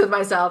cahoots with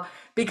myself,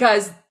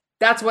 because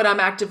that's what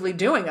I'm actively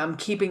doing. I'm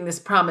keeping this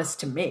promise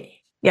to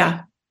me.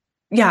 Yeah.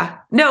 Yeah.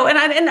 No, and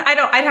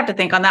I'd have to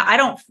think on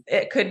that.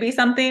 It could be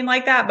something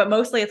like that, but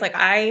mostly it's like,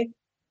 I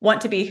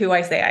want to be who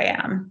I say I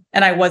am.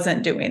 And I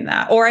wasn't doing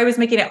that, or I was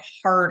making it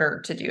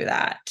harder to do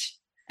that.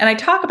 And I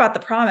talk about the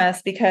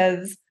promise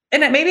because,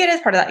 maybe it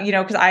is part of that,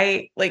 because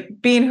I like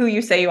being who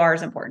you say you are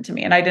is important to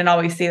me. And I didn't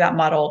always see that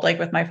modeled like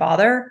with my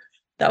father.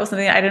 That was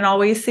something I didn't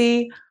always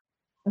see,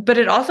 but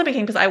it also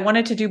became because I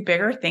wanted to do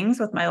bigger things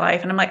with my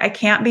life. And I'm like, I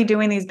can't be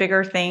doing these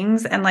bigger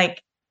things and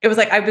like it was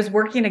like I was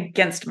working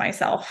against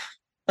myself.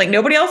 Like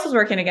nobody else was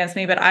working against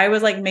me, but I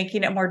was like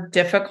making it more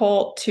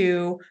difficult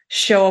to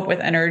show up with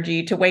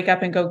energy, to wake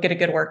up and go get a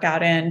good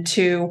workout in,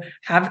 to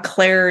have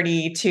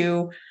clarity,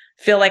 to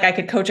feel like I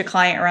could coach a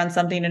client around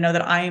something to know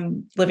that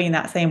I'm living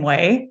that same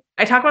way.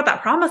 I talk about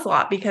that promise a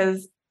lot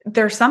because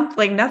there's some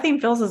like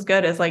nothing feels as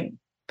good as like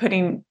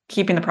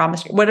keeping the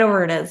promise,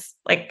 whatever it is,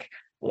 like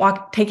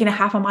taking a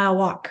half a mile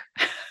walk.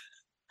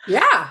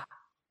 Yeah.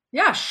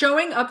 Yeah.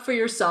 Showing up for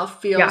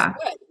yourself feels Yeah.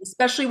 good,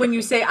 especially when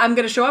you say, I'm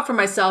going to show up for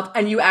myself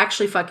and you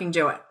actually fucking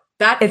do it.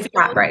 That It's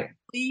feels right.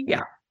 really,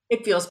 Yeah.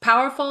 it feels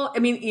powerful. I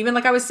mean, even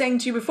like I was saying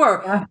to you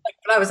before, Yeah. like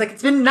when I was like,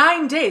 it's been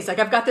 9 days. Like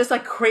I've got this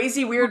like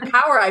crazy weird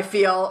power I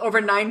feel over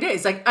 9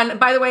 days. Like, and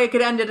by the way, it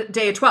could end at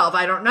day 12.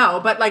 I don't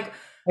know, but like,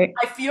 Right.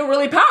 I feel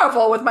really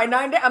powerful with my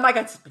 9 days. I'm like,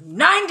 it's been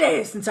 9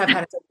 days since I've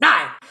had it.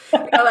 9.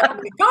 Like I'm going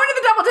to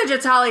the double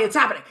digits, Holly. It's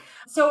happening.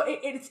 So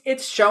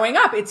it's showing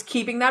up. It's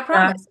keeping that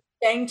promise.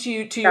 Saying to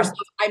yourself,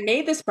 I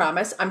made this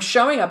promise. I'm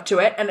showing up to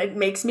it, and it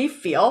makes me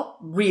feel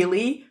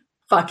really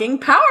fucking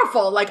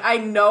powerful. Like I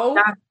know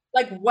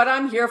like what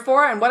I'm here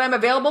for and what I'm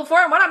available for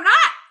and what I'm not.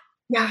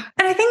 Yeah.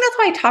 And I think that's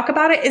why I talk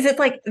about it is it's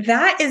like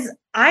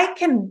I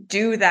can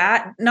do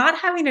that. Not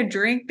having a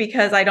drink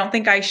because I don't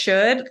think I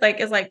should, like,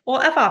 is like,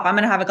 well, F off. I'm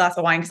going to have a glass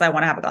of wine because I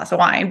want to have a glass of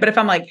wine. But if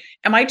I'm like,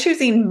 am I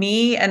choosing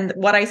me and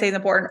what I say is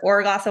important or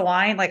a glass of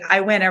wine? Like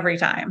I win every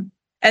time.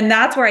 And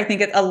that's where I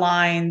think it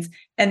aligns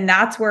and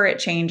that's where it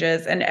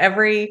changes. And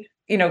every,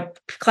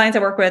 clients I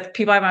work with,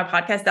 people I have on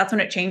my podcast, that's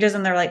when it changes.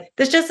 And they're like,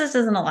 this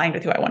isn't aligned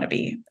with who I want to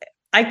be.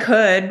 I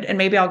could, and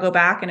maybe I'll go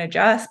back and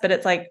adjust, but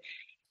it's like,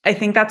 I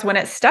think that's when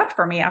it stuck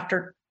for me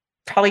after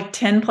probably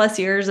 10 plus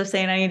years of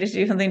saying I needed to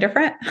do something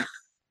different.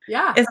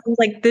 Yeah. It's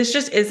like, this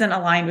just isn't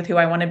aligned with who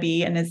I want to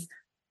be. And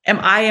am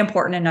I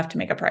important enough to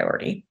make a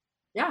priority?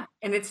 Yeah.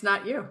 And it's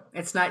not you.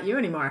 It's not you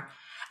anymore.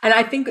 And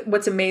I think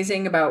what's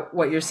amazing about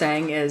what you're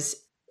saying is,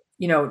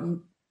 you're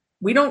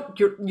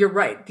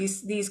right.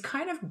 These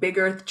kind of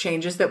bigger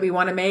changes that we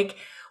want to make,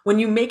 when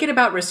you make it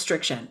about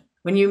restriction,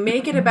 when you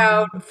make it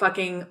about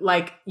fucking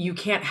like, you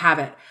can't have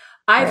it.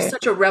 I have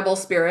such a rebel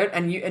spirit,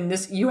 and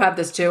you have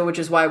this too, which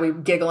is why we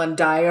giggle and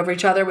die over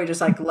each other. We just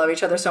like love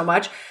each other so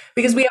much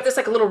because we have this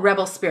like a little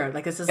rebel spirit,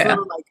 like this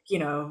little like,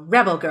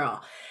 rebel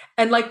girl.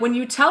 And like when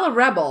you tell a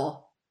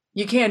rebel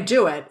you can't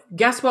do it,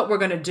 guess what we're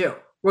going to do?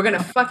 We're going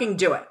to fucking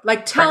do it.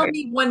 Like tell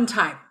me one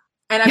time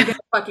and I'm going to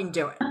fucking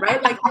do it.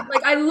 Right. Like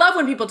I love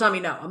when people tell me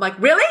no. I'm like,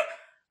 really?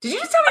 Did you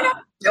just tell me no?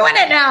 I'm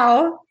doing it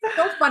now.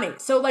 So funny.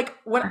 So like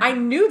when I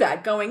knew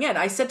that going in,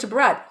 I said to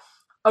Brett,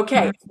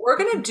 okay, if we're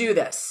going to do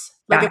this,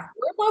 like if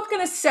we're both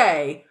going to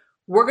say,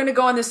 we're going to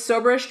go on this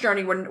soberish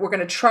journey, we're going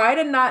to try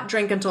to not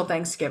drink until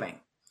Thanksgiving.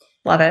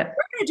 Love it. If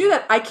we're going to do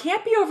that. I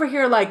can't be over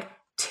here like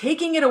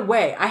taking it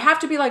away. I have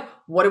to be like,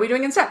 what are we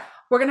doing instead?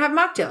 We're going to have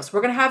mocktails. We're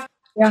going to have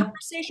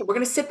conversation. We're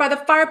going to sit by the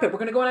fire pit. We're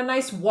going to go on a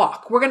nice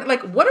walk. We're going to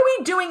like, what are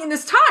we doing in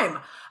this time?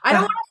 I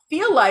don't want to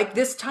feel like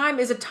this time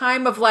is a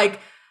time of like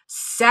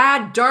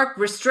sad, dark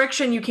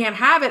restriction. You can't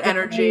have it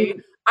energy.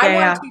 I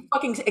want it to be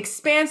fucking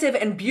expansive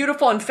and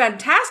beautiful and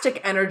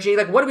fantastic energy.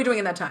 Like, what are we doing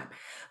in that time?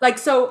 Like,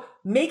 so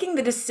making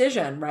the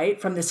decision, right,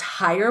 from this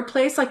higher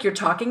place, like you're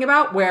talking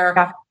about,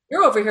 where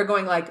you're over here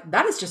going like,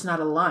 that is just not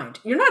aligned.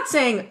 You're not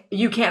saying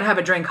you can't have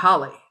a drink,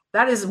 Holly.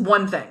 That is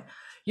one thing.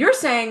 You're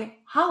saying,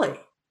 Holly,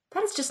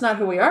 that is just not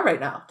who we are right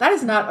now. That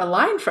is not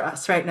aligned for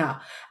us right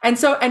now. And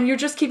so, and you're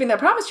just keeping that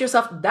promise to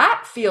yourself.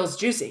 That feels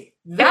juicy.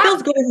 That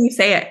feels good when you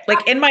say it.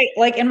 Like in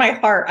my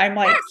heart, I'm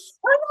like,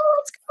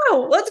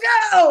 oh, let's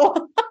go.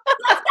 Let's go.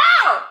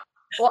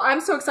 Well,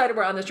 I'm so excited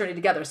we're on this journey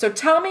together. So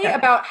tell me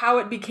about how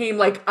it became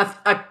like a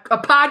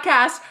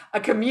podcast, a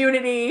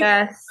community.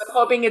 Yes. I'm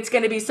hoping it's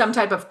going to be some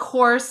type of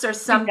course or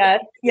something.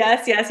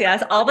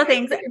 Yes. All the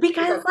things.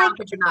 Because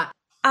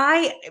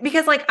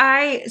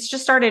I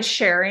just started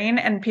sharing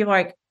and people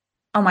are like,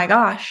 oh my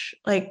gosh,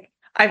 like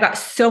I've got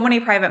so many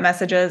private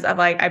messages of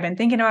like, I've been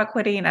thinking about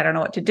quitting. I don't know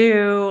what to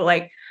do.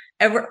 Like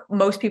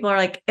most people are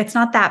like, it's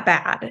not that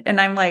bad. And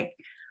I'm like,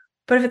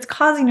 but if it's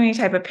causing any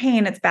type of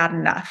pain, it's bad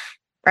enough.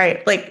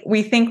 Right. Like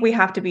we think we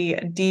have to be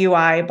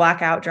DUI,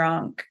 blackout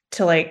drunk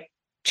to like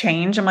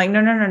change. I'm like,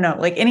 no.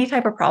 Like any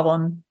type of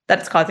problem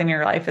that's causing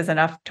your life is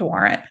enough to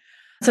warrant.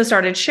 So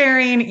started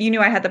sharing,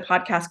 I had the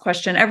podcast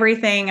question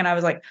everything. And I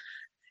was like,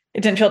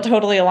 it didn't feel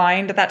totally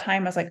aligned at that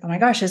time. I was like, oh my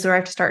gosh, is where I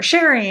have to start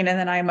sharing. And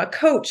then I'm a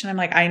coach and I'm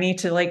like, I need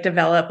to like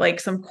develop like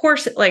some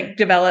course, like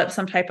develop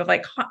some type of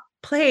like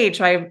page.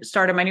 So I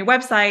started my new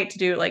website to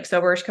do like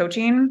Soberish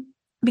coaching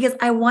because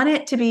I want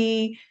it to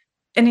be,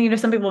 and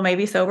some people may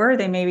be sober,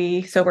 they may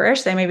be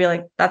soberish. They may be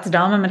like, that's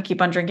dumb. I'm going to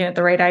keep on drinking at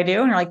the rate I do.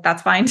 And you're like,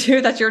 that's fine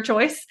too. That's your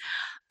choice.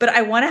 But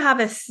I want to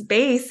have a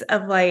space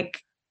of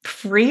like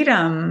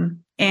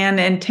freedom and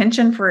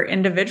intention for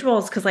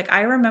individuals. Cause like,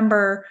 I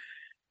remember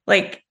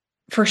like,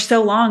 for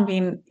so long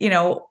being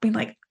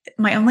like,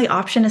 my only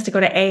option is to go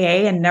to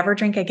AA and never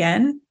drink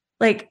again.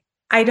 Like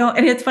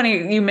and it's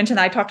funny, you mentioned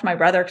that I talked to my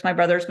brother because my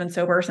brother's been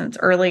sober since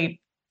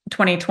early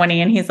 2020.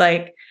 And he's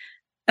like,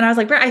 And I was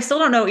like, Brett, I still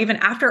don't know, even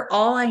after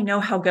all I know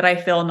how good I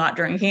feel not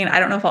drinking, I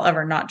don't know if I'll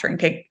ever not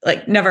drink it,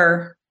 like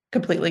never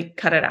completely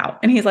cut it out.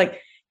 And he's like,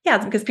 yeah,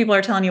 it's because people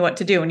are telling you what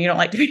to do and you don't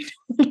like to be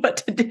told what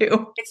to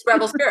do. It's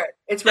rebel spirit.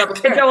 It's rebel It's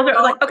spirit. I was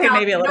like, okay,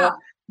 maybe a little.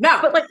 No.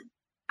 But like,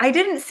 I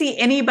didn't see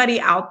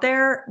anybody out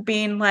there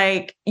being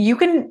like, you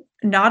can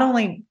not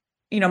only,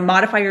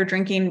 modify your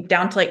drinking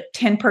down to like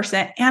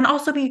 10% and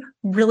also be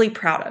really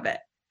proud of it.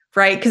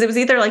 Right. Because it was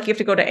either like you have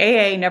to go to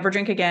AA, never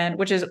drink again,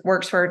 which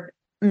works for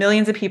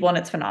millions of people and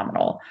it's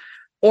phenomenal,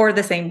 or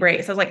the same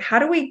race. I was like, how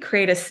do we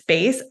create a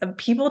space of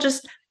people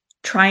just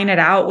trying it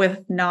out with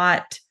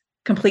not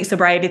complete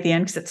sobriety at the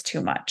end because it's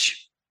too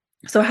much?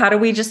 So how do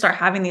we just start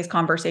having these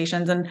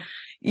conversations? And,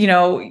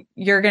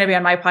 you're going to be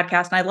on my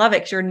podcast and I love it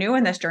because you're new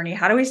in this journey.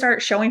 How do we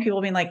start showing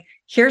people being like,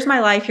 here's my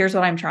life, here's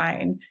what I'm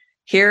trying,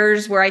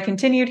 here's where I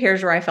continued,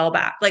 here's where I fell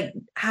back, like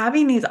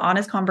having these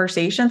honest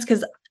conversations,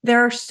 because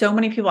there are so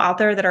many people out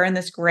there that are in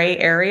this gray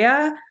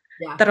area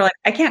that are like,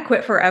 I can't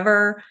quit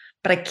forever,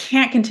 but I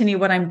can't continue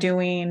what I'm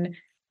doing.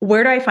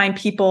 Where do I find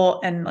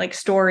people and like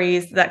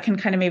stories that can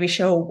kind of maybe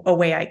show a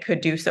way I could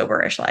do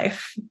soberish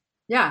life?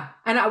 Yeah.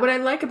 And what I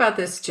like about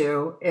this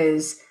too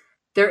is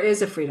there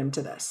is a freedom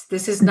to this.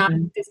 This is not,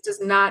 this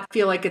does not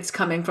feel like it's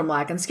coming from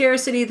lack and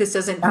scarcity. This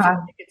doesn't feel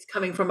like it's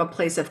coming from a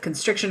place of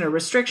constriction or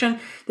restriction.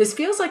 This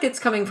feels like it's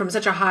coming from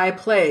such a high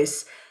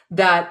place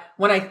that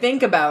when I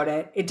think about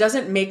it, it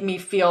doesn't make me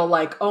feel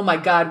like, oh my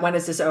God, when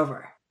is this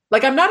over?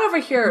 Like I'm not over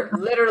here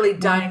literally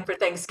dying for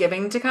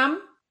Thanksgiving to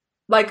come.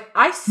 Like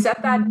I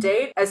set that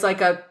date as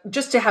like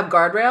just to have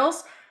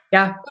guardrails.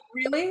 Yeah. But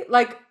really,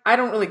 like, I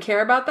don't really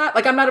care about that.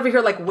 Like, I'm not over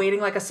here, like,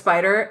 waiting like a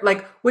spider,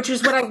 like, which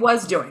is what I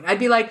was doing. I'd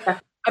be like,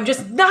 I'm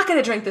just not going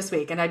to drink this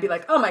week. And I'd be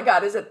like, oh my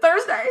God, is it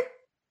Thursday?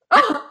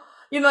 Oh,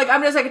 like,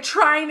 I'm just like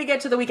trying to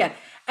get to the weekend.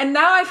 And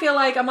now I feel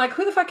like, I'm like,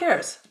 who the fuck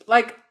cares?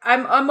 Like,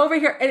 I'm over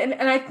here. And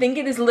I think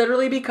it is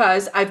literally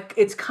because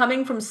it's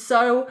coming from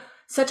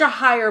such a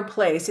higher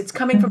place. It's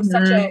coming from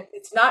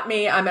it's not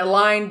me. I'm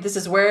aligned. This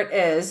is where it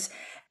is.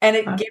 And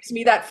it gives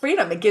me that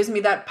freedom. It gives me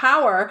that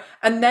power.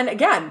 And then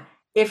again,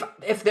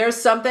 if there's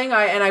something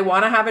I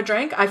want to have a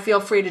drink, I feel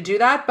free to do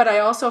that. But I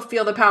also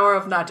feel the power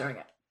of not doing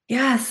it.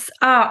 Yes.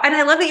 And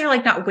I love that you're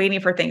like not waiting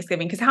for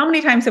Thanksgiving, because how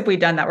many times have we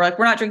done that? We're like,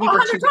 we're not drinking for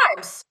 100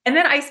 times. And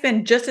then I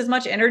spend just as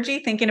much energy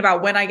thinking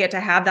about when I get to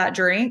have that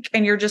drink.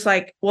 And you're just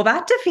like, well,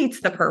 that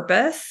defeats the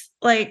purpose.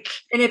 Like,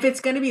 and if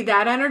it's going to be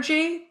that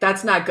energy,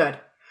 that's not good.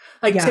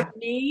 Like to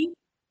me,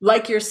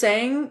 like you're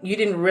saying, you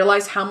didn't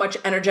realize how much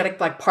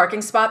energetic like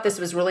parking spot this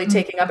was really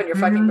taking up in your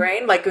fucking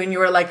brain. Like when you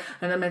were like,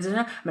 I'm going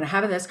to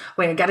have this.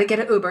 Wait, I got to get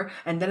an Uber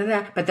and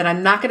then, but then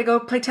I'm not going to go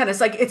play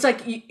tennis. Like it's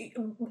like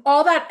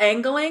all that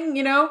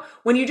angling,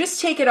 when you just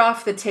take it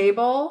off the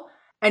table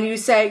and you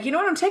say, you know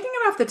what, I'm taking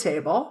it off the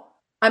table.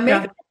 I'm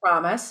making a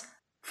promise,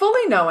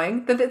 fully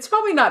knowing that it's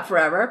probably not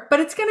forever, but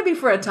it's going to be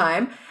for a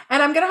time.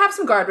 And I'm going to have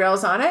some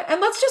guardrails on it.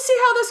 And let's just see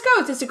how this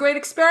goes. It's a great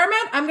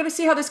experiment. I'm going to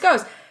see how this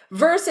goes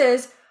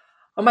versus,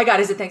 oh my God,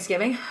 is it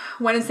Thanksgiving?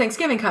 When is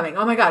Thanksgiving coming?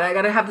 Oh my God, I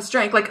got to have this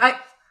drink. Like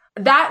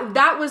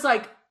that was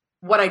like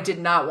what I did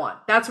not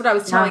want. That's what I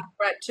was telling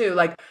Brett too.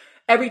 Like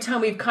every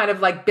time we've kind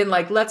of like been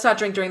like, let's not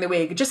drink during the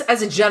week, just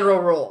as a general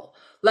rule.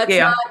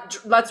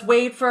 Let's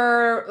wait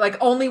for like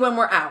only when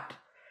we're out.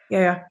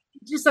 Yeah.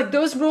 Just like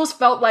those rules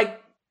felt like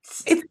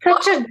it's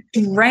such a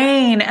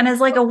drain. And as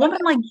like a woman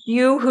like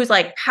you, who's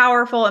like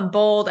powerful and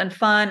bold and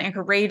fun and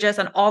courageous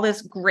and all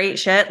this great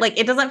shit, like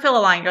it doesn't feel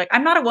aligned. You're like,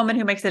 I'm not a woman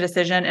who makes a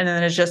decision and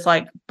then is just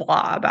like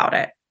blah about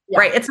it. Yeah.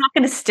 Right. It's not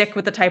going to stick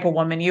with the type of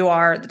woman you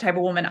are, the type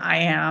of woman I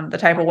am, the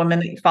type of woman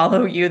that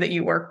follow you, that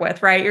you work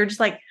with. Right. You're just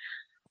like,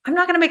 I'm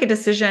not going to make a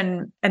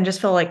decision and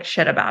just feel like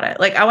shit about it.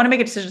 Like I want to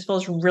make a decision that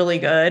feels really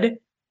good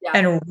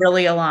and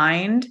really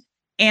aligned.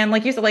 And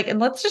like you said, like,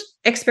 and let's just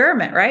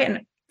experiment. Right. And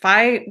if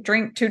I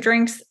drink 2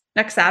 drinks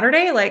next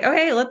Saturday, like,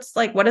 okay, let's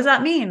like, what does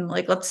that mean?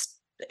 Like,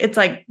 it's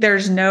like,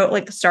 there's no,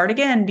 like, start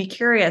again, be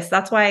curious.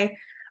 That's why,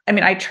 I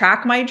mean, I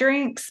track my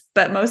drinks,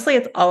 but mostly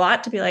it's a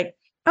lot to be like,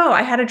 oh,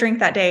 I had a drink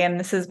that day and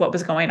this is what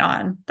was going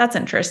on. That's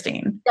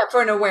interesting. Yeah.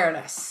 For an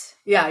awareness.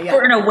 Yeah.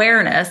 For an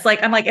awareness.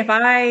 Like, I'm like, if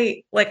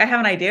I have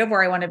an idea of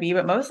where I want to be,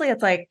 but mostly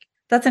it's like,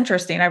 that's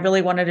interesting. I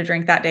really wanted to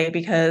drink that day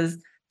because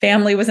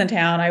family was in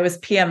town. I was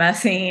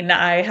PMSing.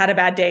 I had a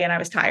bad day and I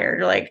was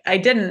tired. Like I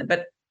didn't,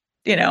 but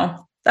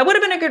that would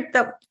have been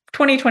that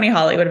 2020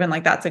 Holly would have been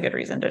like, that's a good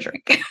reason to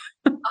drink.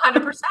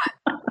 100%.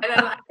 And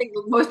I think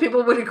most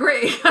people would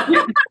agree.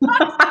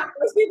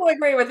 Most people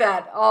agree with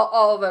that.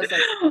 All of those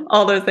things.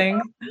 All those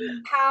things.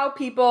 How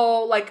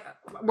people like,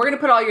 we're going to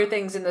put all your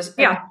things in this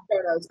show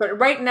notes, but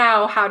right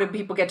now, how do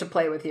people get to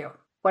play with you?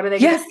 What are they?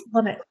 Yes.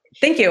 Love it.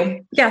 Thank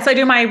you. Yeah. So I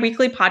do my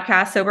weekly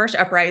podcast, Soberish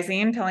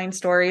Uprising, telling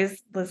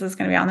stories. Liz is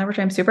going to be on there, which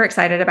I'm super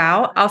excited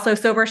about. Also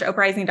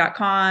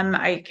soberishuprising.com.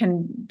 I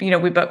can,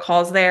 we book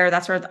calls there.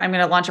 That's where I'm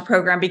going to launch a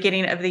program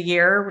beginning of the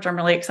year, which I'm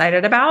really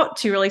excited about,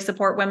 to really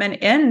support women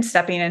in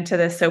stepping into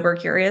this sober,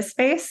 curious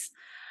space.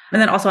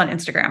 And then also on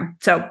Instagram.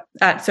 So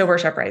at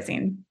Soberish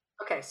Uprising.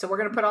 Okay, so we're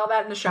gonna put all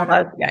that in the show All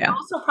notes. that, yeah.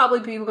 Also, probably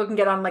people can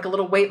get on like a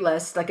little wait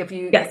list. Like if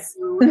you, Yes.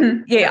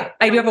 Yeah.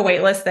 I do have a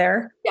wait list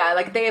there. yeah,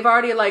 like they've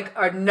already like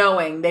are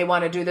knowing they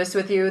want to do this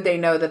with you. They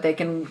know that they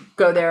can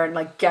go there and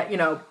like get,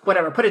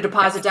 whatever, put a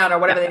deposit down or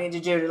whatever they need to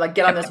do to like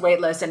get on this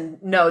wait list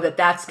and know that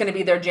that's going to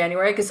be their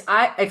January. Because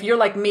if you're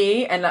like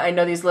me, and I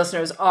know these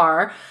listeners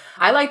are,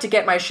 I like to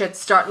get my shit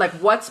start. Like,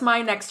 what's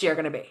my next year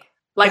going to be?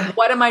 Like,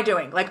 what am I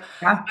doing? Like,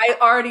 I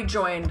already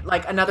joined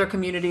like another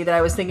community that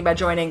I was thinking about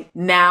joining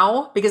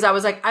now because I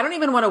was like, I don't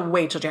even want to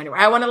wait till January.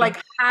 I want to like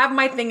have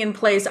my thing in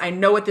place. I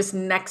know what this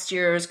next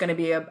year is going to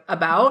be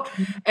about.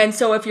 And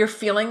so if you're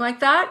feeling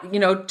like that,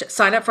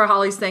 sign up for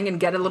Holly's thing and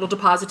get a little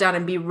deposit down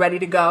and be ready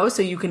to go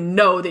so you can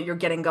know that you're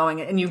getting going.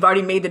 And you've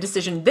already made the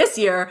decision this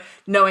year,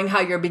 knowing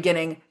how you're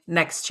beginning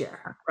next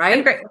year, right?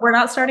 And great. We're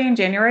not starting in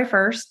January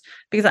 1st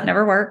because that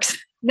never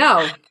works.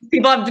 No.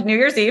 People have New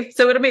Year's Eve,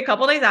 so it'll be a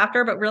couple days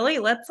after, but really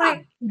let's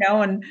start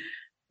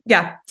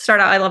out.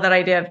 I love that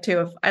idea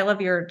too. I love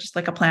you're just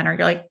like a planner.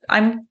 You're like,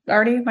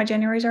 my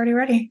January's already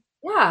ready.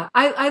 Yeah,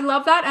 I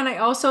love that. And I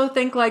also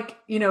think like,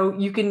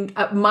 you can,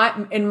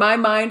 in my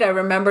mind, I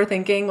remember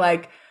thinking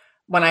like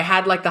when I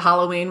had like the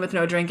Halloween with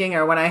no drinking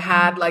or when I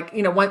had like,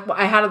 when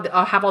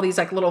I'll have all these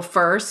like little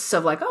firsts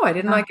of like, oh, I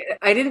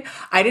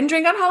didn't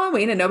drink on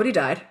Halloween and nobody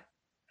died.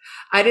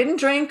 I didn't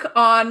drink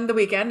on the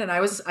weekend and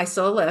I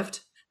still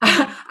lived.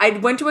 I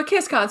went to a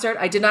Kiss concert.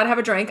 I did not have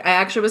a drink. I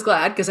actually was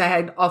glad because I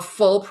had a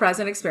full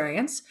present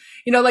experience.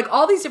 Like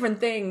all these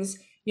different things,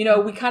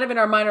 we kind of in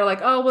our mind are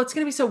like, oh, well, it's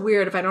going to be so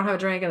weird if I don't have a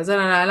drink. And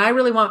I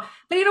really want,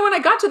 but when I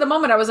got to the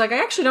moment, I was like,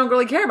 I actually don't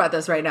really care about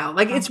this right now.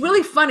 Like, it's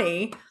really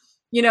funny,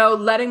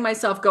 letting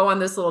myself go on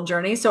this little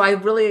journey. So I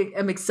really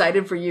am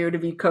excited for you to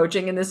be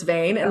coaching in this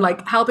vein and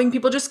like helping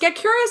people just get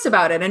curious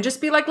about it and just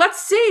be like,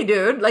 let's see,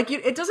 dude, like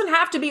it doesn't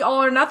have to be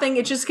all or nothing.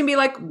 It just can be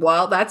like,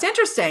 well, that's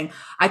interesting.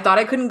 I thought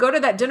I couldn't go to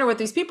that dinner with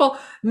these people.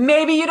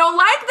 Maybe you don't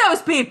like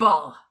those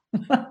people.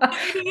 And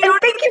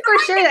thank you for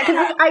sharing that.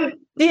 Cause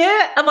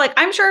I'm like,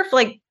 I'm sure if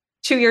like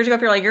 2 years ago,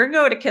 if you're like, you're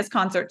going to Kiss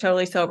concert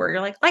totally sober, you're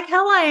like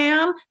hell I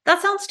am.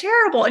 That sounds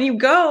terrible. And you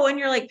go and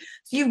you're like,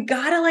 you've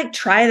got to like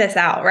try this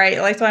out. Right.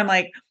 Like, so I'm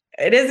like,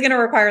 it is going to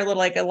require a little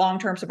like a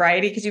long-term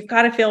sobriety because you've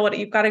got to feel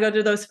you've got to go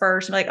through those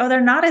first and be like, oh,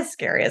 they're not as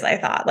scary as I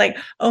thought. Like,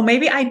 oh,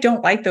 maybe I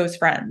don't like those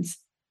friends.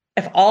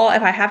 If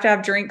I have to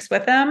have drinks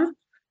with them.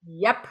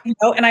 Yep.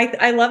 And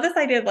I love this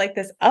idea of like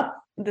is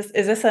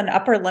this an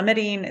upper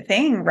limiting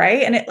thing?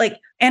 Right.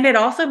 And it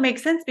also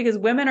makes sense because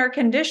women are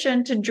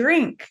conditioned to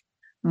drink.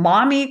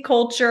 Mommy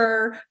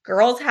culture,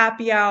 girls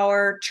happy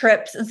hour,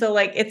 trips. And so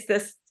like, it's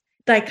this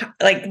like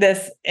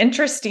this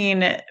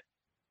interesting,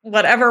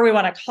 whatever we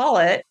want to call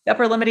it,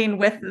 upper limiting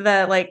with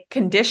the like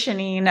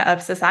conditioning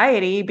of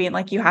society being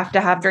like, you have to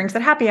have drinks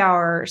at happy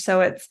hour.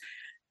 So it's,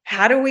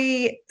 how do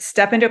we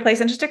step into a place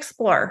and just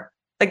explore?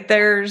 Like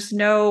there's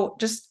no,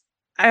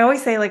 I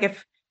always say like,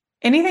 if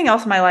anything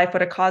else in my life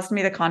would have caused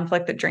me the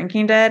conflict that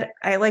drinking did,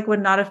 I like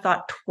would not have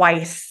thought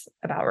twice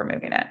about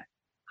removing it.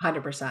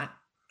 100%.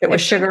 It was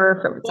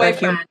sugar.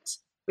 Boyfriend,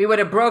 we would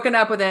have broken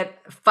up with it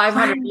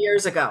 500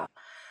 years ago.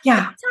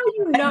 Yeah. That's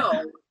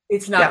how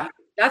it's not. You.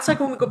 That's like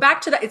when we go back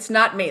to that, it's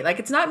not me. Like,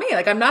 it's not me.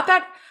 Like, I'm not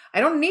that,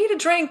 I don't need a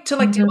drink to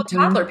like deal with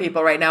toddler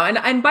people right now.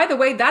 And by the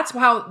way, that's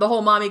how the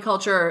whole mommy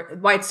culture,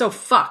 why it's so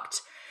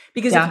fucked.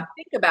 Because if you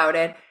think about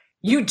it,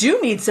 you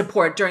do need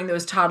support during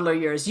those toddler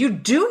years. You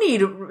do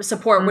need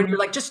support when you're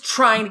like just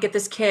trying to get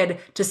this kid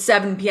to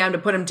 7 p.m. to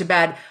put him to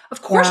bed.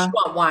 Of course you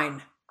want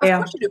wine. Of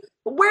course you do.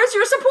 But where's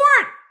your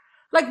support?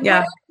 Like,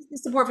 where is the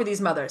support for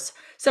these mothers?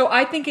 So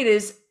I think it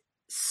is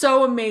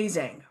so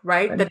amazing,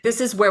 right? That this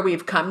is where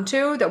we've come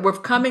to, that we're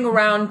coming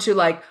around to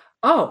like,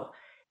 oh,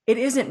 it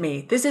isn't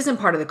me. This isn't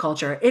part of the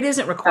culture. It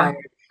isn't required.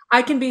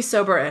 I can be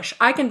soberish.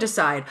 I can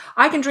decide.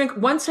 I can drink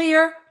once a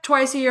year,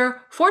 twice a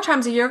year, 4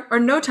 times a year, or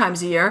no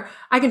times a year.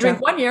 I can drink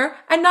 1 year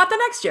and not the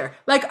next year.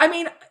 Like, I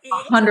mean,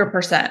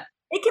 100%.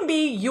 It can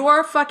be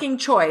your fucking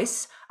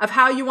choice of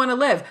how you want to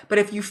live. But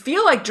if you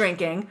feel like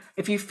drinking,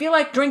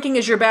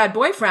 is your bad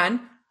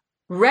boyfriend,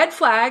 red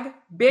flag,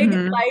 big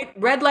light,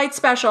 red light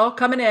special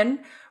coming in,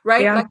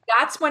 right? Yeah. Like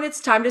that's when it's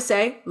time to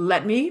say,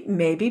 let me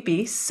maybe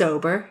be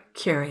sober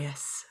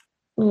curious.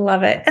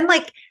 Love it. And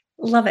like,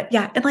 love it.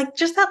 Yeah. And like,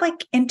 just that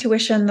like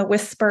intuition, the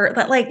whisper,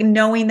 that like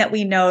knowing that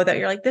we know that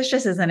you're like, this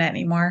just isn't it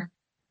anymore.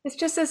 This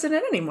just isn't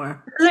it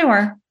anymore.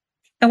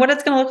 And what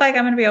it's going to look like,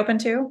 I'm going to be open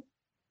to.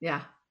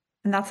 Yeah.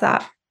 And that's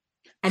that.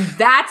 And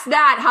that's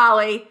that,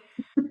 Holly.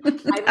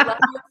 I love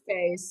your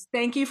face.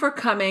 Thank you for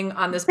coming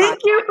on this podcast. Thank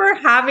you for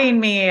having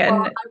me. And I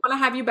want to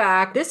have you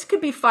back. This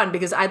could be fun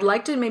because I'd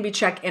like to maybe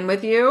check in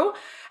with you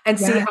and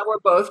see how we're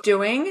both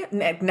doing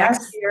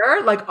next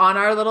year, like on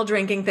our little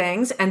drinking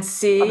things and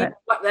see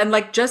and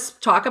like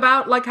just talk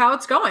about like how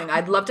it's going.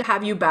 I'd love to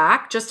have you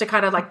back just to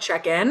kind of like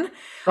check in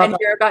and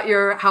hear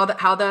about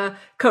how the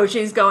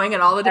coaching is going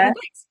and all the different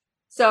things.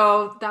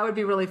 So that would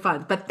be really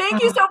fun. But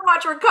thank you so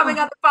much for coming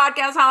on the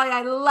podcast, Holly.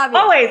 I love you.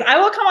 Always. I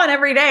will come on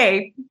every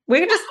day. We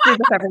can just do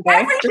this every day.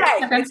 Every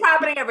day. It's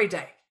happening every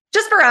day.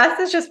 Just for us.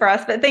 It's just for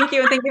us. But thank you.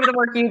 And thank you for the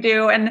work you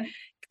do. And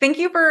Thank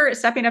you for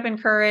stepping up in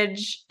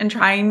courage and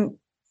trying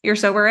your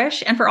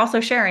Soberish, and for also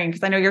sharing,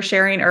 because I know you're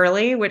sharing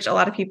early, which a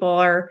lot of people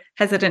are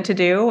hesitant to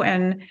do.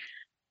 And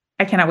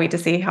I cannot wait to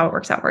see how it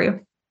works out for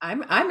you.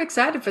 I'm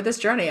excited for this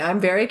journey. I'm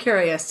very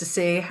curious to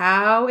see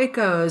how it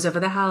goes over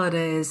the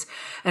holidays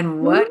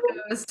and what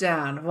goes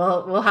down.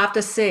 We'll have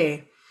to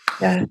see.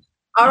 Yeah.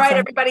 All right, Awesome.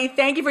 everybody,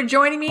 thank you for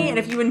joining me. And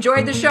if you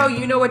enjoyed the show,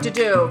 you know what to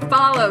do.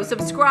 Follow,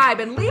 subscribe,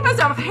 and leave us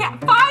a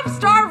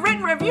 5-star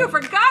written review. For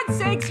God's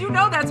sakes, you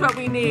know that's what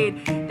we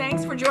need.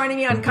 Thanks for joining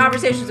me on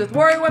Conversations with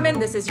Warrior Women.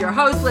 This is your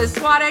host, Liz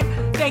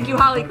Swadek. Thank you,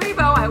 Holly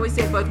Krivo. I always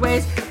say it both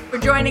ways, for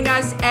joining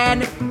us.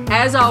 And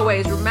as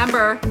always,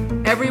 remember,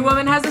 every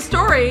woman has a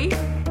story.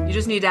 You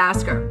just need to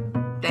ask her.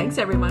 Thanks,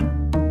 everyone.